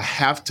if I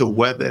have to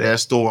weather that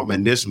storm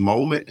in this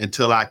moment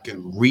until I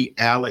can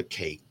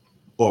reallocate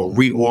or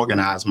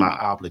reorganize my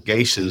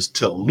obligations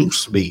to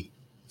loose me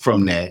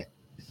from that,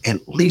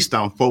 at least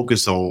I'm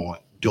focused on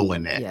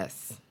doing that.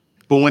 Yes.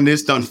 But when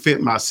this doesn't fit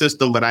my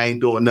system, but I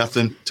ain't doing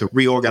nothing to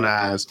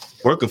reorganize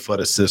working for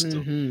the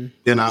system,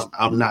 then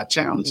I'm not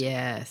challenged.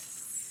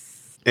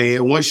 Yes.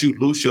 And once you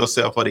loose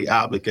yourself of the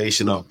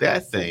obligation of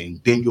that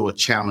thing, then you'll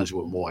challenge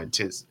with more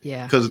intensity.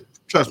 Yeah. Because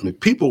trust me,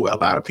 a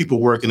lot of people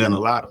working in a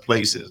lot of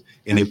places.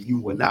 And if you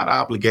were not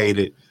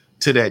obligated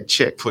to that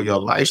check for your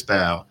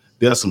lifestyle,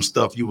 there's some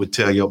stuff you would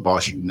tell your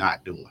boss you're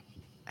not doing.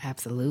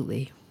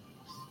 Absolutely.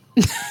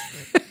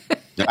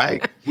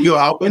 Right? You're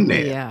out in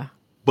there. Yeah.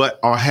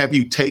 Or have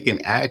you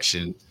taken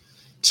action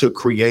to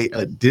create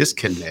a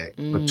disconnect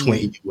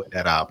between you and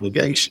that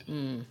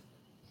obligation?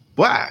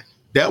 Why?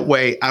 That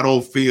way I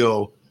don't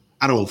feel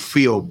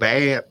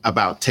bad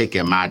about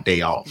taking my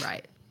day off.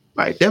 Right.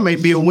 Right. That may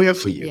be a win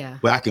for you. Yeah.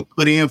 But I can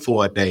put in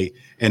for a day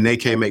and they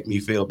can't make me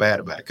feel bad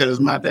about it because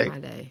it's my day. It's my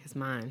day. It's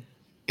mine.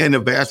 And the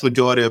vast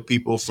majority of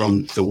people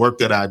from the work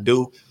that I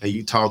do, and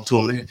you talk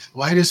to them,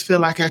 well, I just feel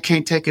like I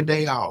can't take a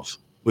day off.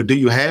 Well, do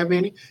you have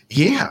any?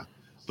 Yeah.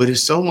 But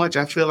it's so much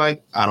I feel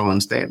like I don't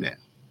understand that.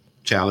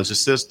 Challenge the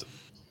system.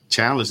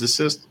 Challenge the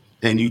system.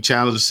 And you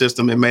challenge the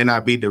system. It may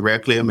not be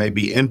directly, it may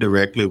be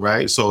indirectly,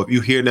 right? So if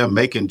you hear them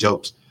making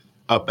jokes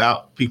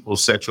about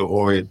people's sexual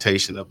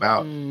orientation,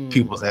 about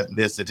people's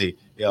ethnicity,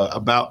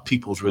 about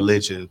people's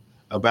religion,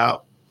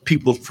 about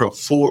people's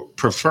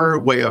preferred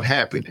way of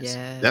happiness,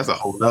 that's a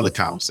whole other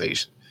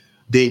conversation.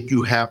 Then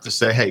you have to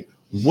say, hey,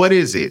 what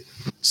is it?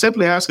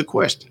 Simply ask a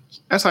question.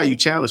 That's how you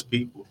challenge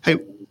people. Hey,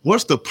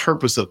 what's the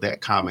purpose of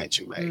that comment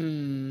you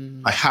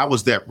made? Like, how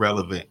was that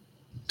relevant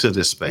to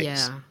this space?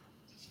 Yeah.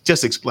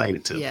 Just explain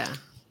it to them. Yeah.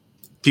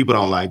 People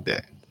don't like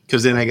that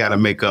because then they got to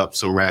make up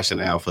some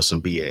rationale for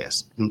some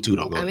BS. Them two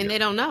don't go together. They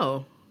don't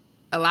know.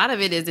 A lot of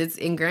it is it's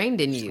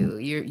ingrained in you.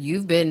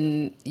 You've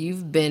been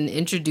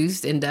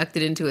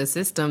inducted into a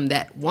system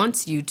that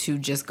wants you to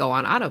just go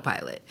on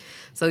autopilot.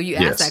 So you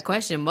ask that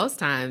question most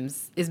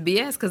times it's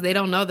BS because they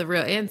don't know the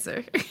real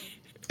answer.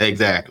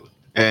 Exactly.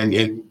 And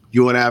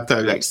you and I have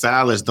to like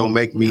silence don't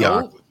make me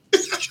awkward.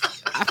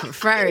 I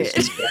prefer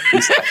it.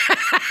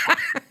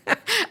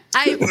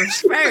 I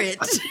prefer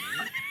it.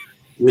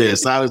 Yeah,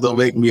 silence don't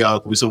make me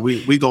awkward. So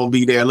we gonna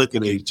be there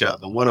looking at each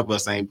other. One of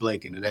us ain't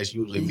blinking, and that's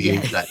usually me.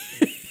 Like,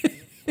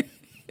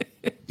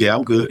 yeah,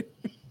 I'm good.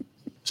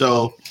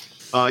 So,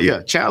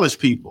 challenge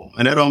people,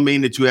 and that don't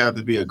mean that you have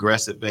to be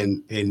aggressive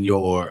in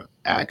your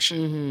action.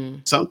 Mm-hmm.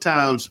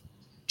 Sometimes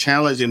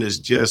challenging is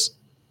just,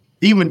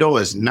 even though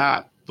it's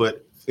not,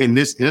 but in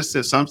this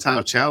instance,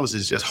 sometimes challenge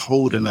is just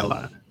holding the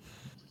line.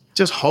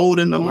 Just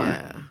holding the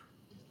line.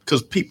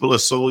 Because people are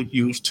so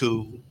used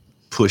to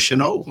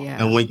pushing over.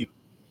 Yeah. And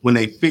when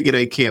they figure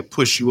they can't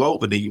push you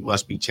over, then you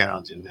must be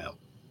challenging them.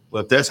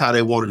 But if that's how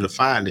they wanted to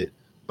find it,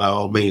 by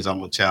all means, I'm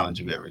going to challenge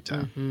you every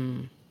time.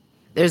 Mm-hmm.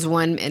 There's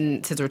one,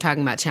 and since we're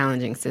talking about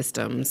challenging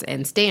systems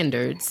and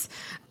standards,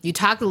 you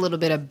talked a little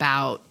bit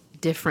about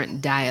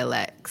different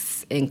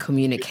dialects in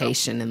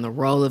communication and the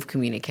role of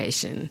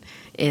communication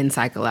in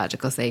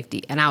psychological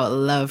safety. And I would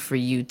love for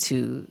you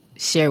to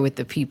share with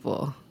the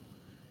people.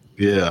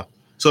 Yeah.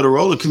 So the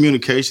role of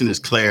communication is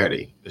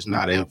clarity. It's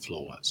not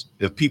influence.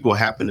 If people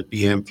happen to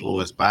be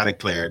influenced by the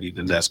clarity,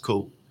 then that's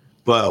cool.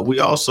 But we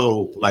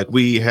also,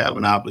 we have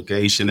an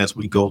obligation as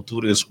we go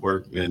through this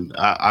work, and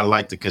I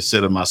like to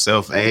consider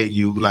myself and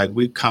you,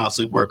 we're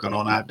constantly working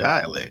on our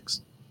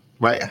dialects,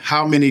 right?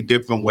 How many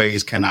different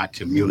ways can I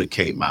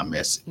communicate my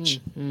message,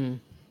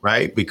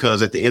 right?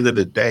 Because at the end of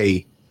the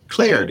day,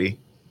 clarity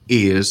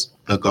is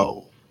the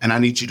goal. And I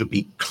need you to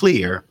be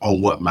clear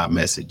on what my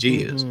message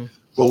is.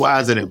 Well, why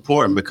is it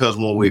important? Because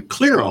when we're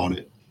clear on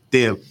it,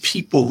 then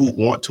people who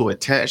want to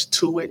attach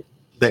to it,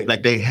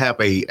 they have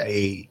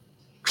a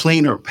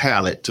cleaner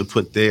palette to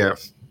put their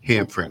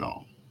handprint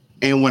on.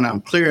 And when I'm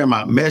clear in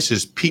my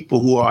message, people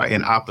who are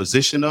in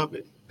opposition of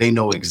it, they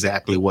know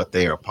exactly what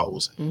they're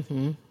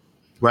opposing,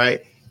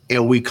 right?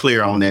 And we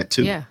clear on that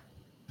too. Yeah.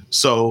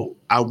 So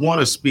I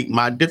want to speak,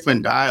 my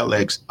different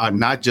dialects are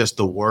not just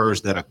the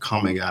words that are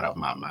coming out of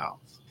my mouth.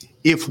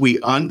 If we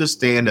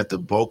understand that the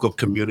bulk of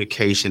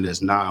communication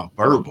is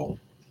nonverbal,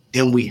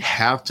 then we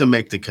have to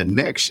make the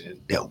connection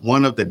that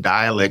one of the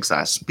dialects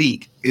I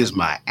speak is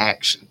my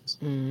actions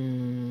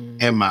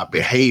and my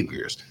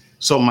behaviors.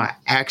 So my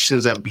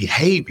actions and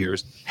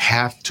behaviors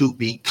have to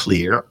be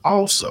clear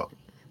also,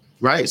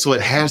 right? So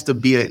it has to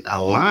be in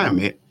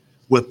alignment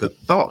with the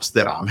thoughts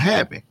that I'm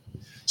having.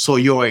 So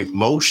your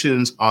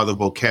emotions are the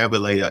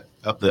vocabulary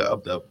of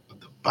the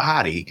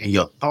body, and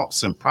your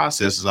thoughts and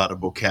processes are the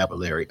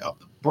vocabulary of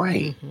the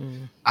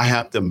brain. I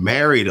have to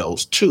marry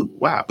those two.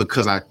 Why?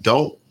 Because I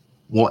don't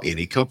want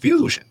any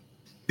confusion.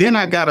 Then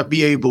I got to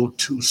be able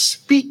to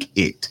speak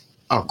it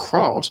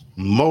across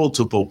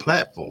multiple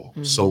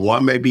platforms. So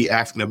one may be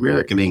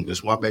African-American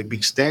English, one may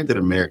be standard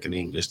American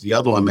English. The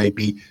other one may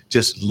be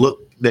just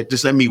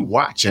let me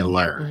watch and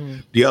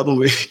learn. The other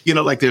way,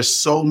 there's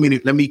so many,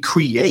 let me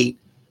create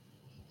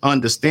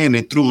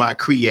understanding through my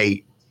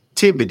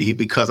creativity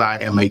because I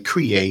am a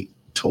creator.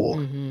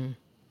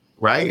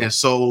 Right. And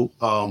so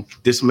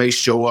this may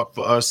show up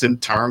for us in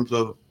terms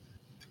of,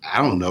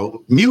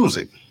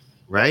 music.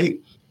 Right.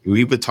 We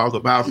even talk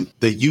about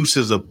the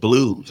uses of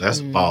blues. That's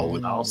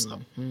Baldwin also.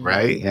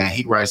 Right. And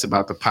he writes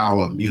about the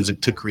power of music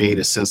to create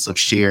a sense of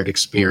shared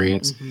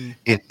experience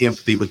and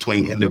empathy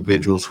between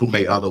individuals who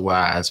may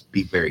otherwise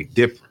be very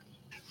different.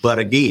 But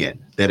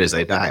again, that is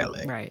a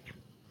dialect. Right.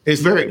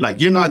 It's very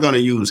you're not going to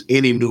use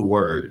any new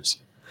words.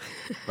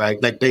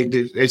 Right. They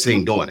just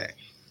ain't doing that.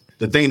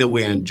 The thing that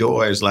we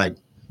enjoy is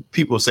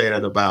people say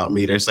that about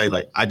me. They say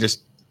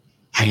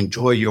I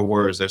enjoy your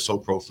words. They're so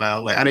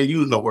profound. I didn't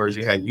use no words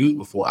you hadn't used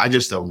before. I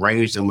just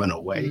arranged them in a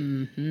way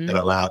that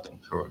allowed them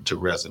to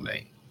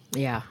resonate.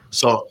 Yeah.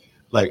 So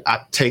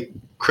I take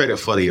credit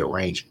for the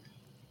arrangement,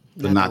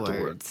 but not the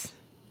words.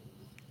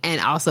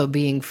 And also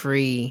being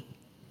free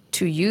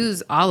to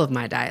use all of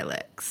my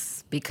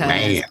dialects Because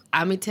Man.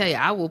 let me tell you,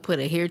 I will put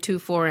a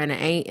heretofore and an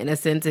ain't in a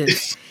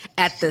sentence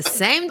at the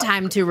same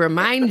time to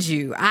remind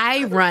you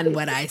I run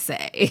what I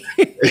say.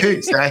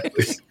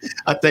 Exactly.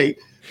 I think,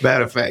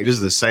 matter of fact, this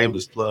is the same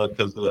as plug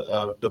because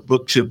the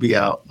book should be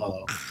out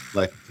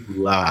like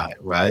July,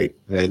 right?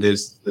 And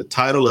the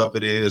title of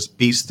it is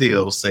Be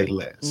Still, Say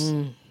Less.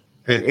 And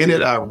in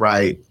it, I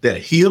write that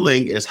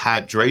healing is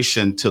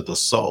hydration to the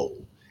soul.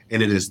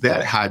 And it is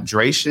that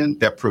hydration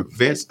that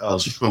prevents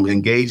us from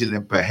engaging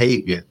in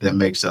behavior that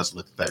makes us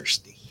look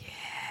thirsty.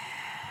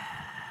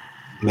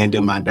 Yeah. And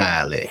in my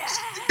dialects.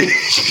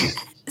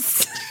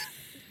 Yes.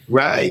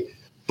 Right.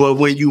 But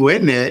when you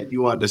in that,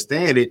 you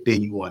understand it,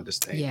 then you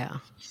understand. Yeah.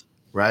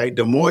 Right.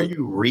 The more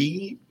you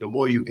read, the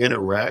more you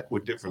interact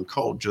with different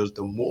cultures,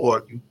 the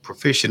more you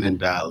proficient in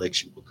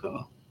dialects you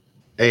become.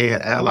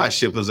 And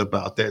allyship is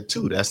about that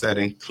too. That's that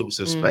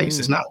inclusive space.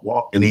 It's not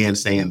walking in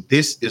saying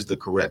this is the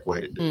correct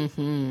way to do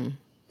it.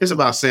 It's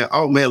about saying,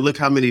 oh man, look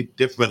how many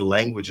different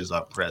languages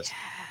are present.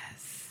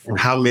 Yes. And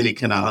how many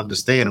can I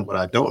understand? And what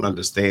I don't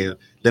understand,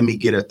 let me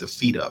get at the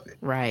feet of it.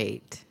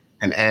 Right.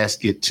 And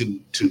ask it to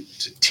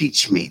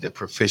teach me the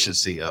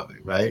proficiency of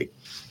it, right?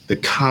 The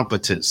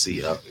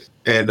competency of it.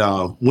 And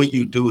when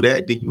you do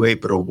that, then you're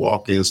able to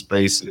walk in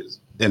spaces.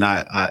 And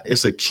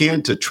it's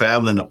akin to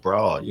traveling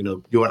abroad. You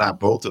know, you and I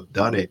both have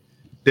done it.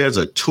 There's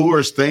a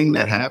tourist thing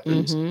that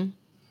happens. And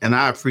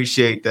I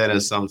appreciate that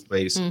in some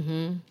spaces.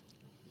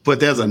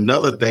 But there's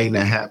another thing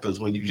that happens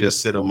when you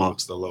just sit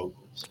amongst the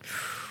locals.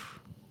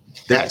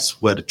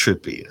 That's where the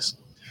trip is.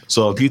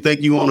 So if you think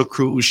you on a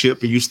cruise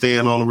ship and you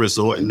staying on a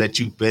resort and that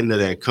you've been to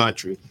that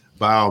country,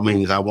 by all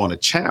means, I want to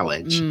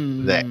challenge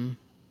that.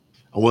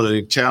 I want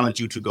to challenge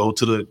you to go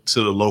to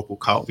the local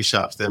coffee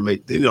shops that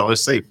make,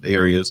 it's safe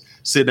areas.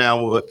 Sit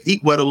down,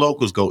 eat where the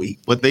locals go eat,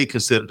 what they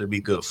consider to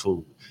be good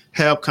food.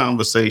 Have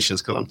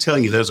conversations, because I'm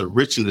telling you, there's a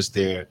richness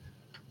there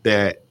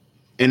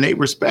and they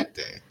respect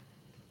that.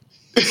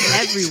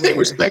 Everywhere. They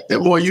respect that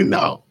more,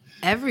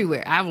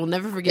 Everywhere. I will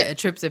never forget a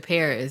trip to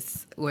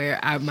Paris where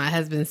my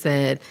husband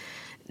said,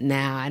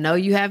 now, I know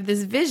you have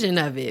this vision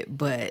of it,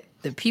 but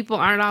the people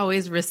aren't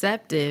always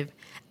receptive.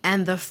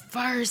 And the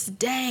first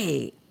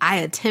day, I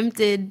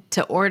attempted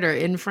to order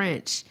in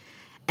French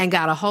and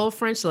got a whole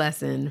French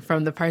lesson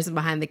from the person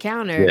behind the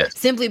counter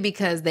simply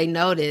because they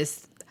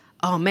noticed,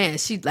 oh man,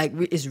 she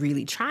is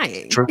really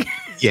trying.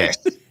 Yes.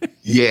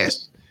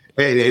 Yes.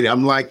 Hey,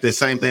 I'm like the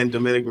same thing in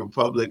Dominican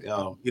Republic,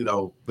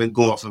 been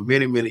going for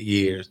many, many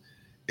years.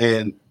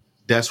 And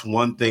that's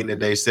one thing that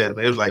they said.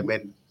 It was like,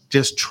 man,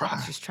 just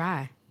try. Just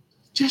try.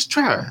 Just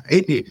try.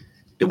 They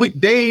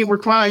ain't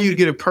requiring you to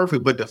get it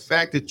perfect, but the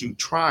fact that you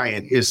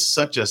trying is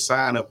such a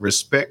sign of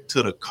respect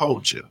to the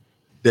culture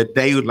that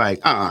they would like,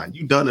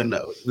 you done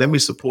enough. Let me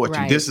support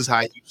you. This is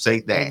how you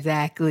say that.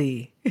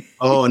 Exactly.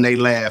 And they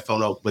laugh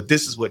but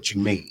this is what you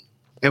mean.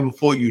 And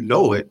before you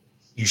know it,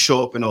 you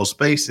show up in those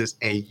spaces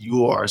and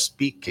you are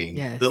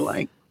speaking the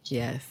language.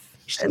 Yes.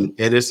 And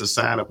it's a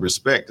sign of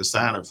respect, a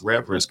sign of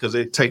reverence, because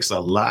it takes a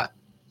lot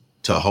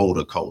to hold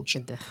a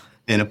culture.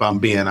 And if I'm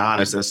being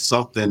honest, that's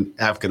something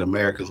African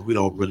Americans, we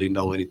don't really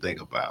know anything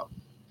about,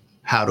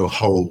 how to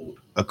hold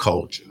a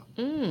culture.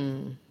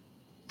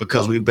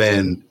 Because we've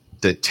been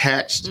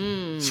detached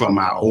from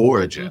our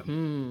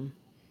origin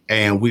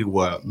and we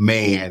were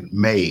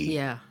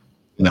man-made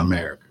in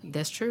America.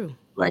 That's true.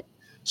 Right.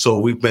 So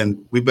we've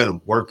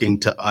been working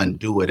to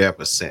undo it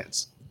ever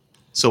since.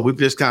 So we've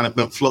just kind of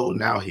been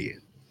floating out here.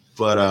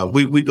 But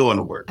we doing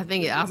the work. I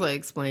think it also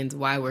explains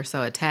why we're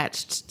so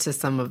attached to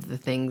some of the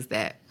things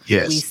that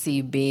we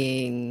see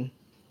being,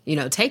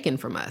 taken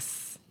from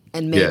us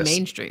and made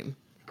mainstream.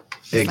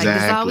 It's like,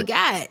 that's all we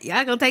got.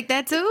 Y'all gonna take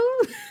that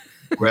too?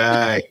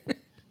 Right.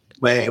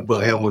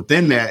 And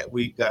within that,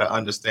 we got to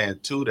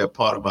understand too that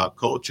part of our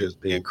culture is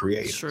being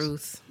creative.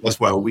 Truth. That's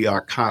why we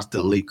are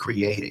constantly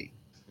creating.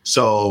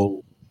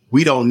 So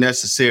we don't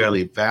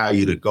necessarily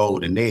value the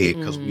golden egg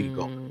because we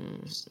go,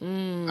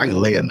 I can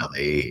lay another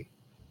egg.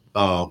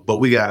 But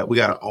we got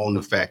to own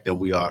the fact that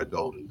we are the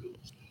golden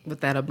goose. With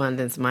that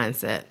abundance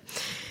mindset.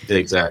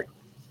 Exactly.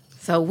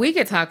 So we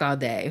could talk all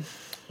day,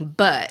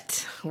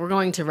 but we're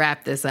going to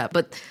wrap this up.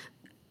 But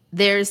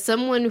there's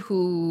someone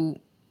who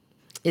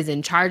is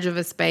in charge of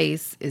a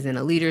space, is in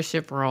a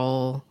leadership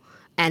role,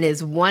 and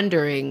is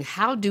wondering,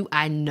 how do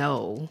I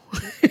know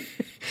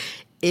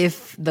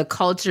if the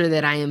culture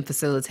that I am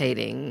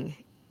facilitating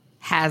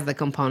has the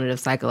component of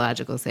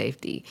psychological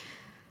safety?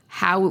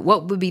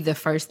 What would be the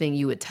first thing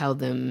you would tell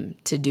them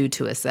to do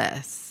to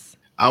assess?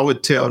 I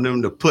would tell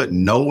them to put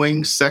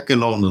knowing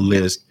second on the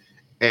list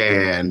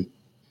and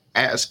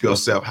ask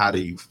yourself, how do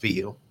you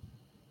feel?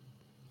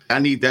 I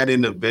need that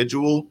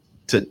individual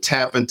to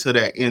tap into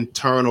that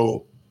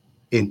internal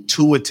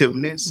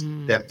intuitiveness,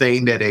 that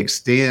thing that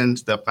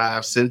extends the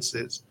five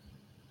senses,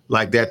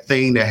 like that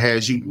thing that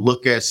has you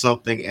look at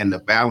something and the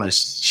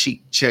balance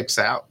sheet checks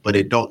out, but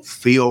it don't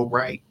feel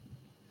right.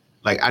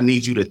 Like, I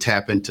need you to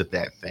tap into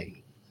that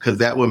thing. Because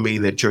that would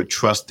mean that you're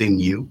trusting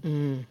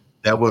you.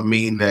 That would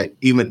mean that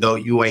even though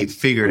you ain't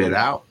figured it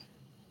out,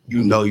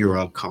 you're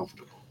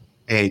uncomfortable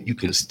and you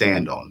can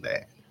stand on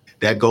that.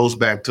 that goes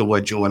back to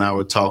what you and I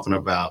were talking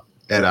about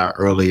at our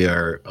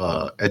earlier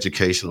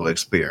educational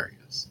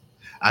experience.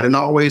 I didn't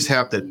always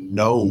have to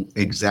know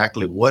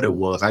exactly what it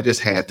was. I just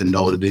had to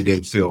know that it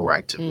didn't feel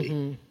right to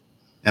me.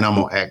 And I'm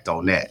going to act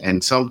on that.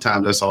 And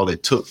sometimes that's all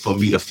it took for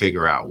me to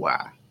figure out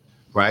why.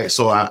 Right.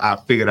 So I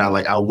figured out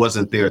like I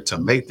wasn't there to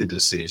make the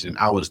decision.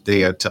 I was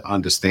there to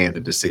understand the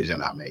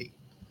decision I made.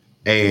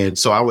 And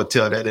so I would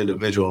tell that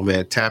individual,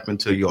 man, tap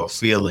into your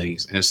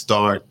feelings and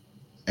start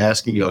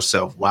asking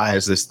yourself, why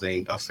is this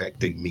thing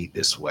affecting me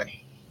this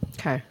way?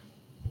 Okay.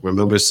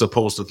 Remember, it's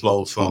supposed to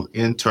flow from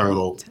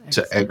internal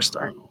to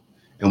external.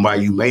 And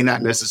while you may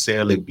not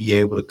necessarily be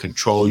able to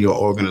control your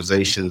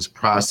organization's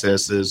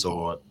processes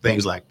or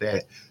things like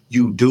that,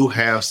 you do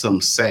have some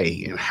say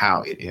in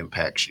how it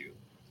impacts you.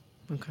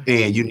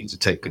 Okay. And you need to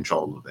take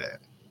control of that.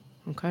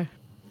 Okay.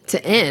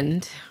 To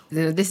end,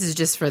 this is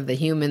just for the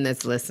human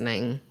that's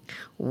listening.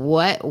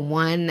 What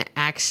one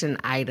action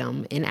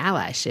item in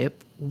allyship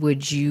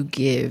would you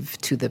give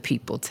to the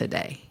people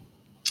today?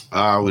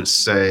 I would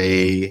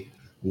say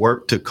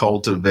work to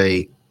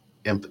cultivate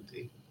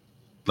empathy.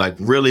 Like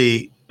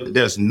really,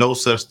 there's no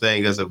such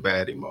thing as a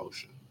bad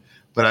emotion.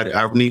 But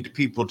I need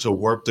people to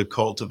work to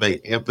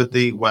cultivate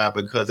empathy. Why?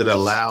 Because it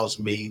allows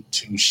me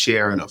to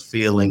share in a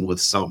feeling with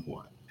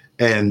someone.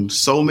 And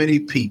so many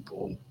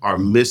people are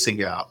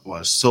missing out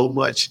on so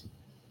much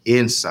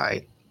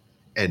insight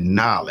and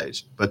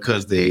knowledge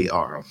because they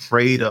are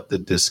afraid of the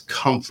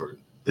discomfort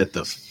that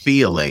the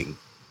feeling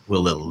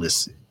will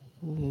elicit.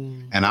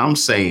 And I'm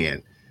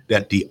saying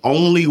that the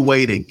only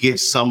way to get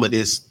some of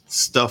this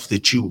stuff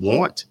that you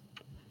want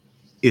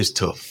is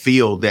to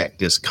feel that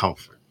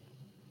discomfort.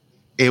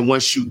 And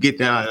once you get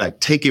down,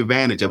 like take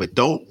advantage of it.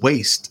 Don't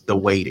waste the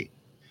waiting.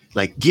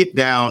 Like get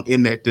down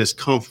in that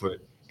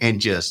discomfort and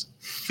just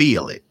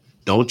feel it.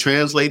 Don't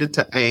translate it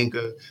to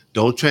anger.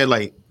 Don't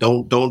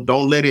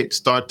let it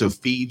start to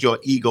feed your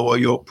ego or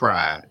your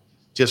pride.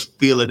 Just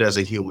feel it as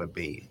a human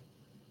being.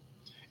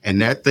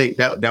 And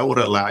that would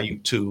allow you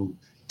to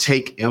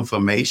take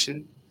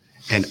information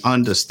and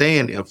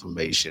understand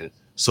information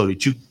so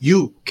that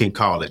you can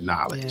call it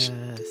knowledge.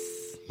 Yes.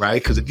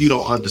 Right? Because if you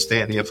don't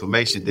understand the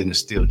information, then it's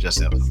still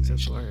just information.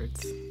 Just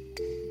words.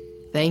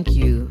 Thank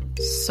you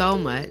so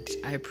much.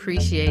 I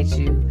appreciate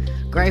you.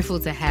 Grateful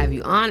to have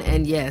you on.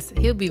 And yes,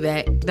 he'll be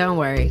back. Don't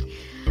worry.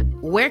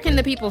 Where can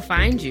the people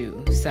find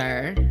you,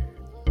 sir?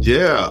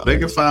 Yeah, they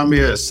can find me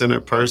at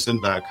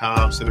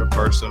centeredperson.com,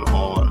 centeredperson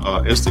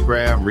on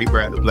Instagram,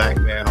 Rebrand the Black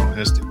Man on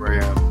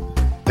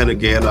Instagram. And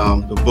again,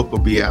 the book will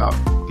be out.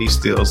 Be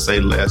Still, Say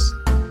Less.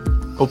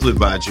 Hopefully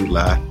by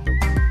July.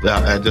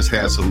 I just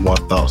had some more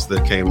thoughts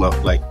that came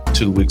up like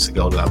 2 weeks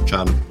ago that I'm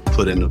trying to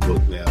put in the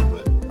book now.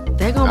 But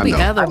there gonna be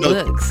other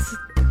books.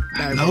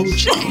 I know.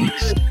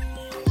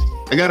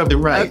 I gotta be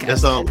right. Okay.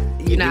 That's all.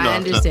 I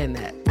understand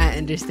that. I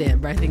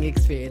understand birthing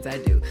experience. I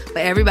do. But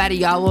everybody,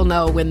 y'all will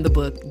know when the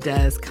book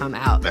does come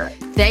out. Right.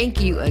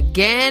 Thank you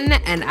again.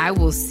 And I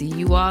will see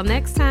you all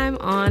next time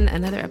on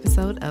another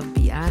episode of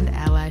Beyond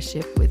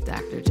Allyship with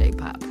Dr. J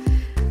Pop.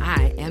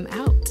 I am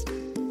out.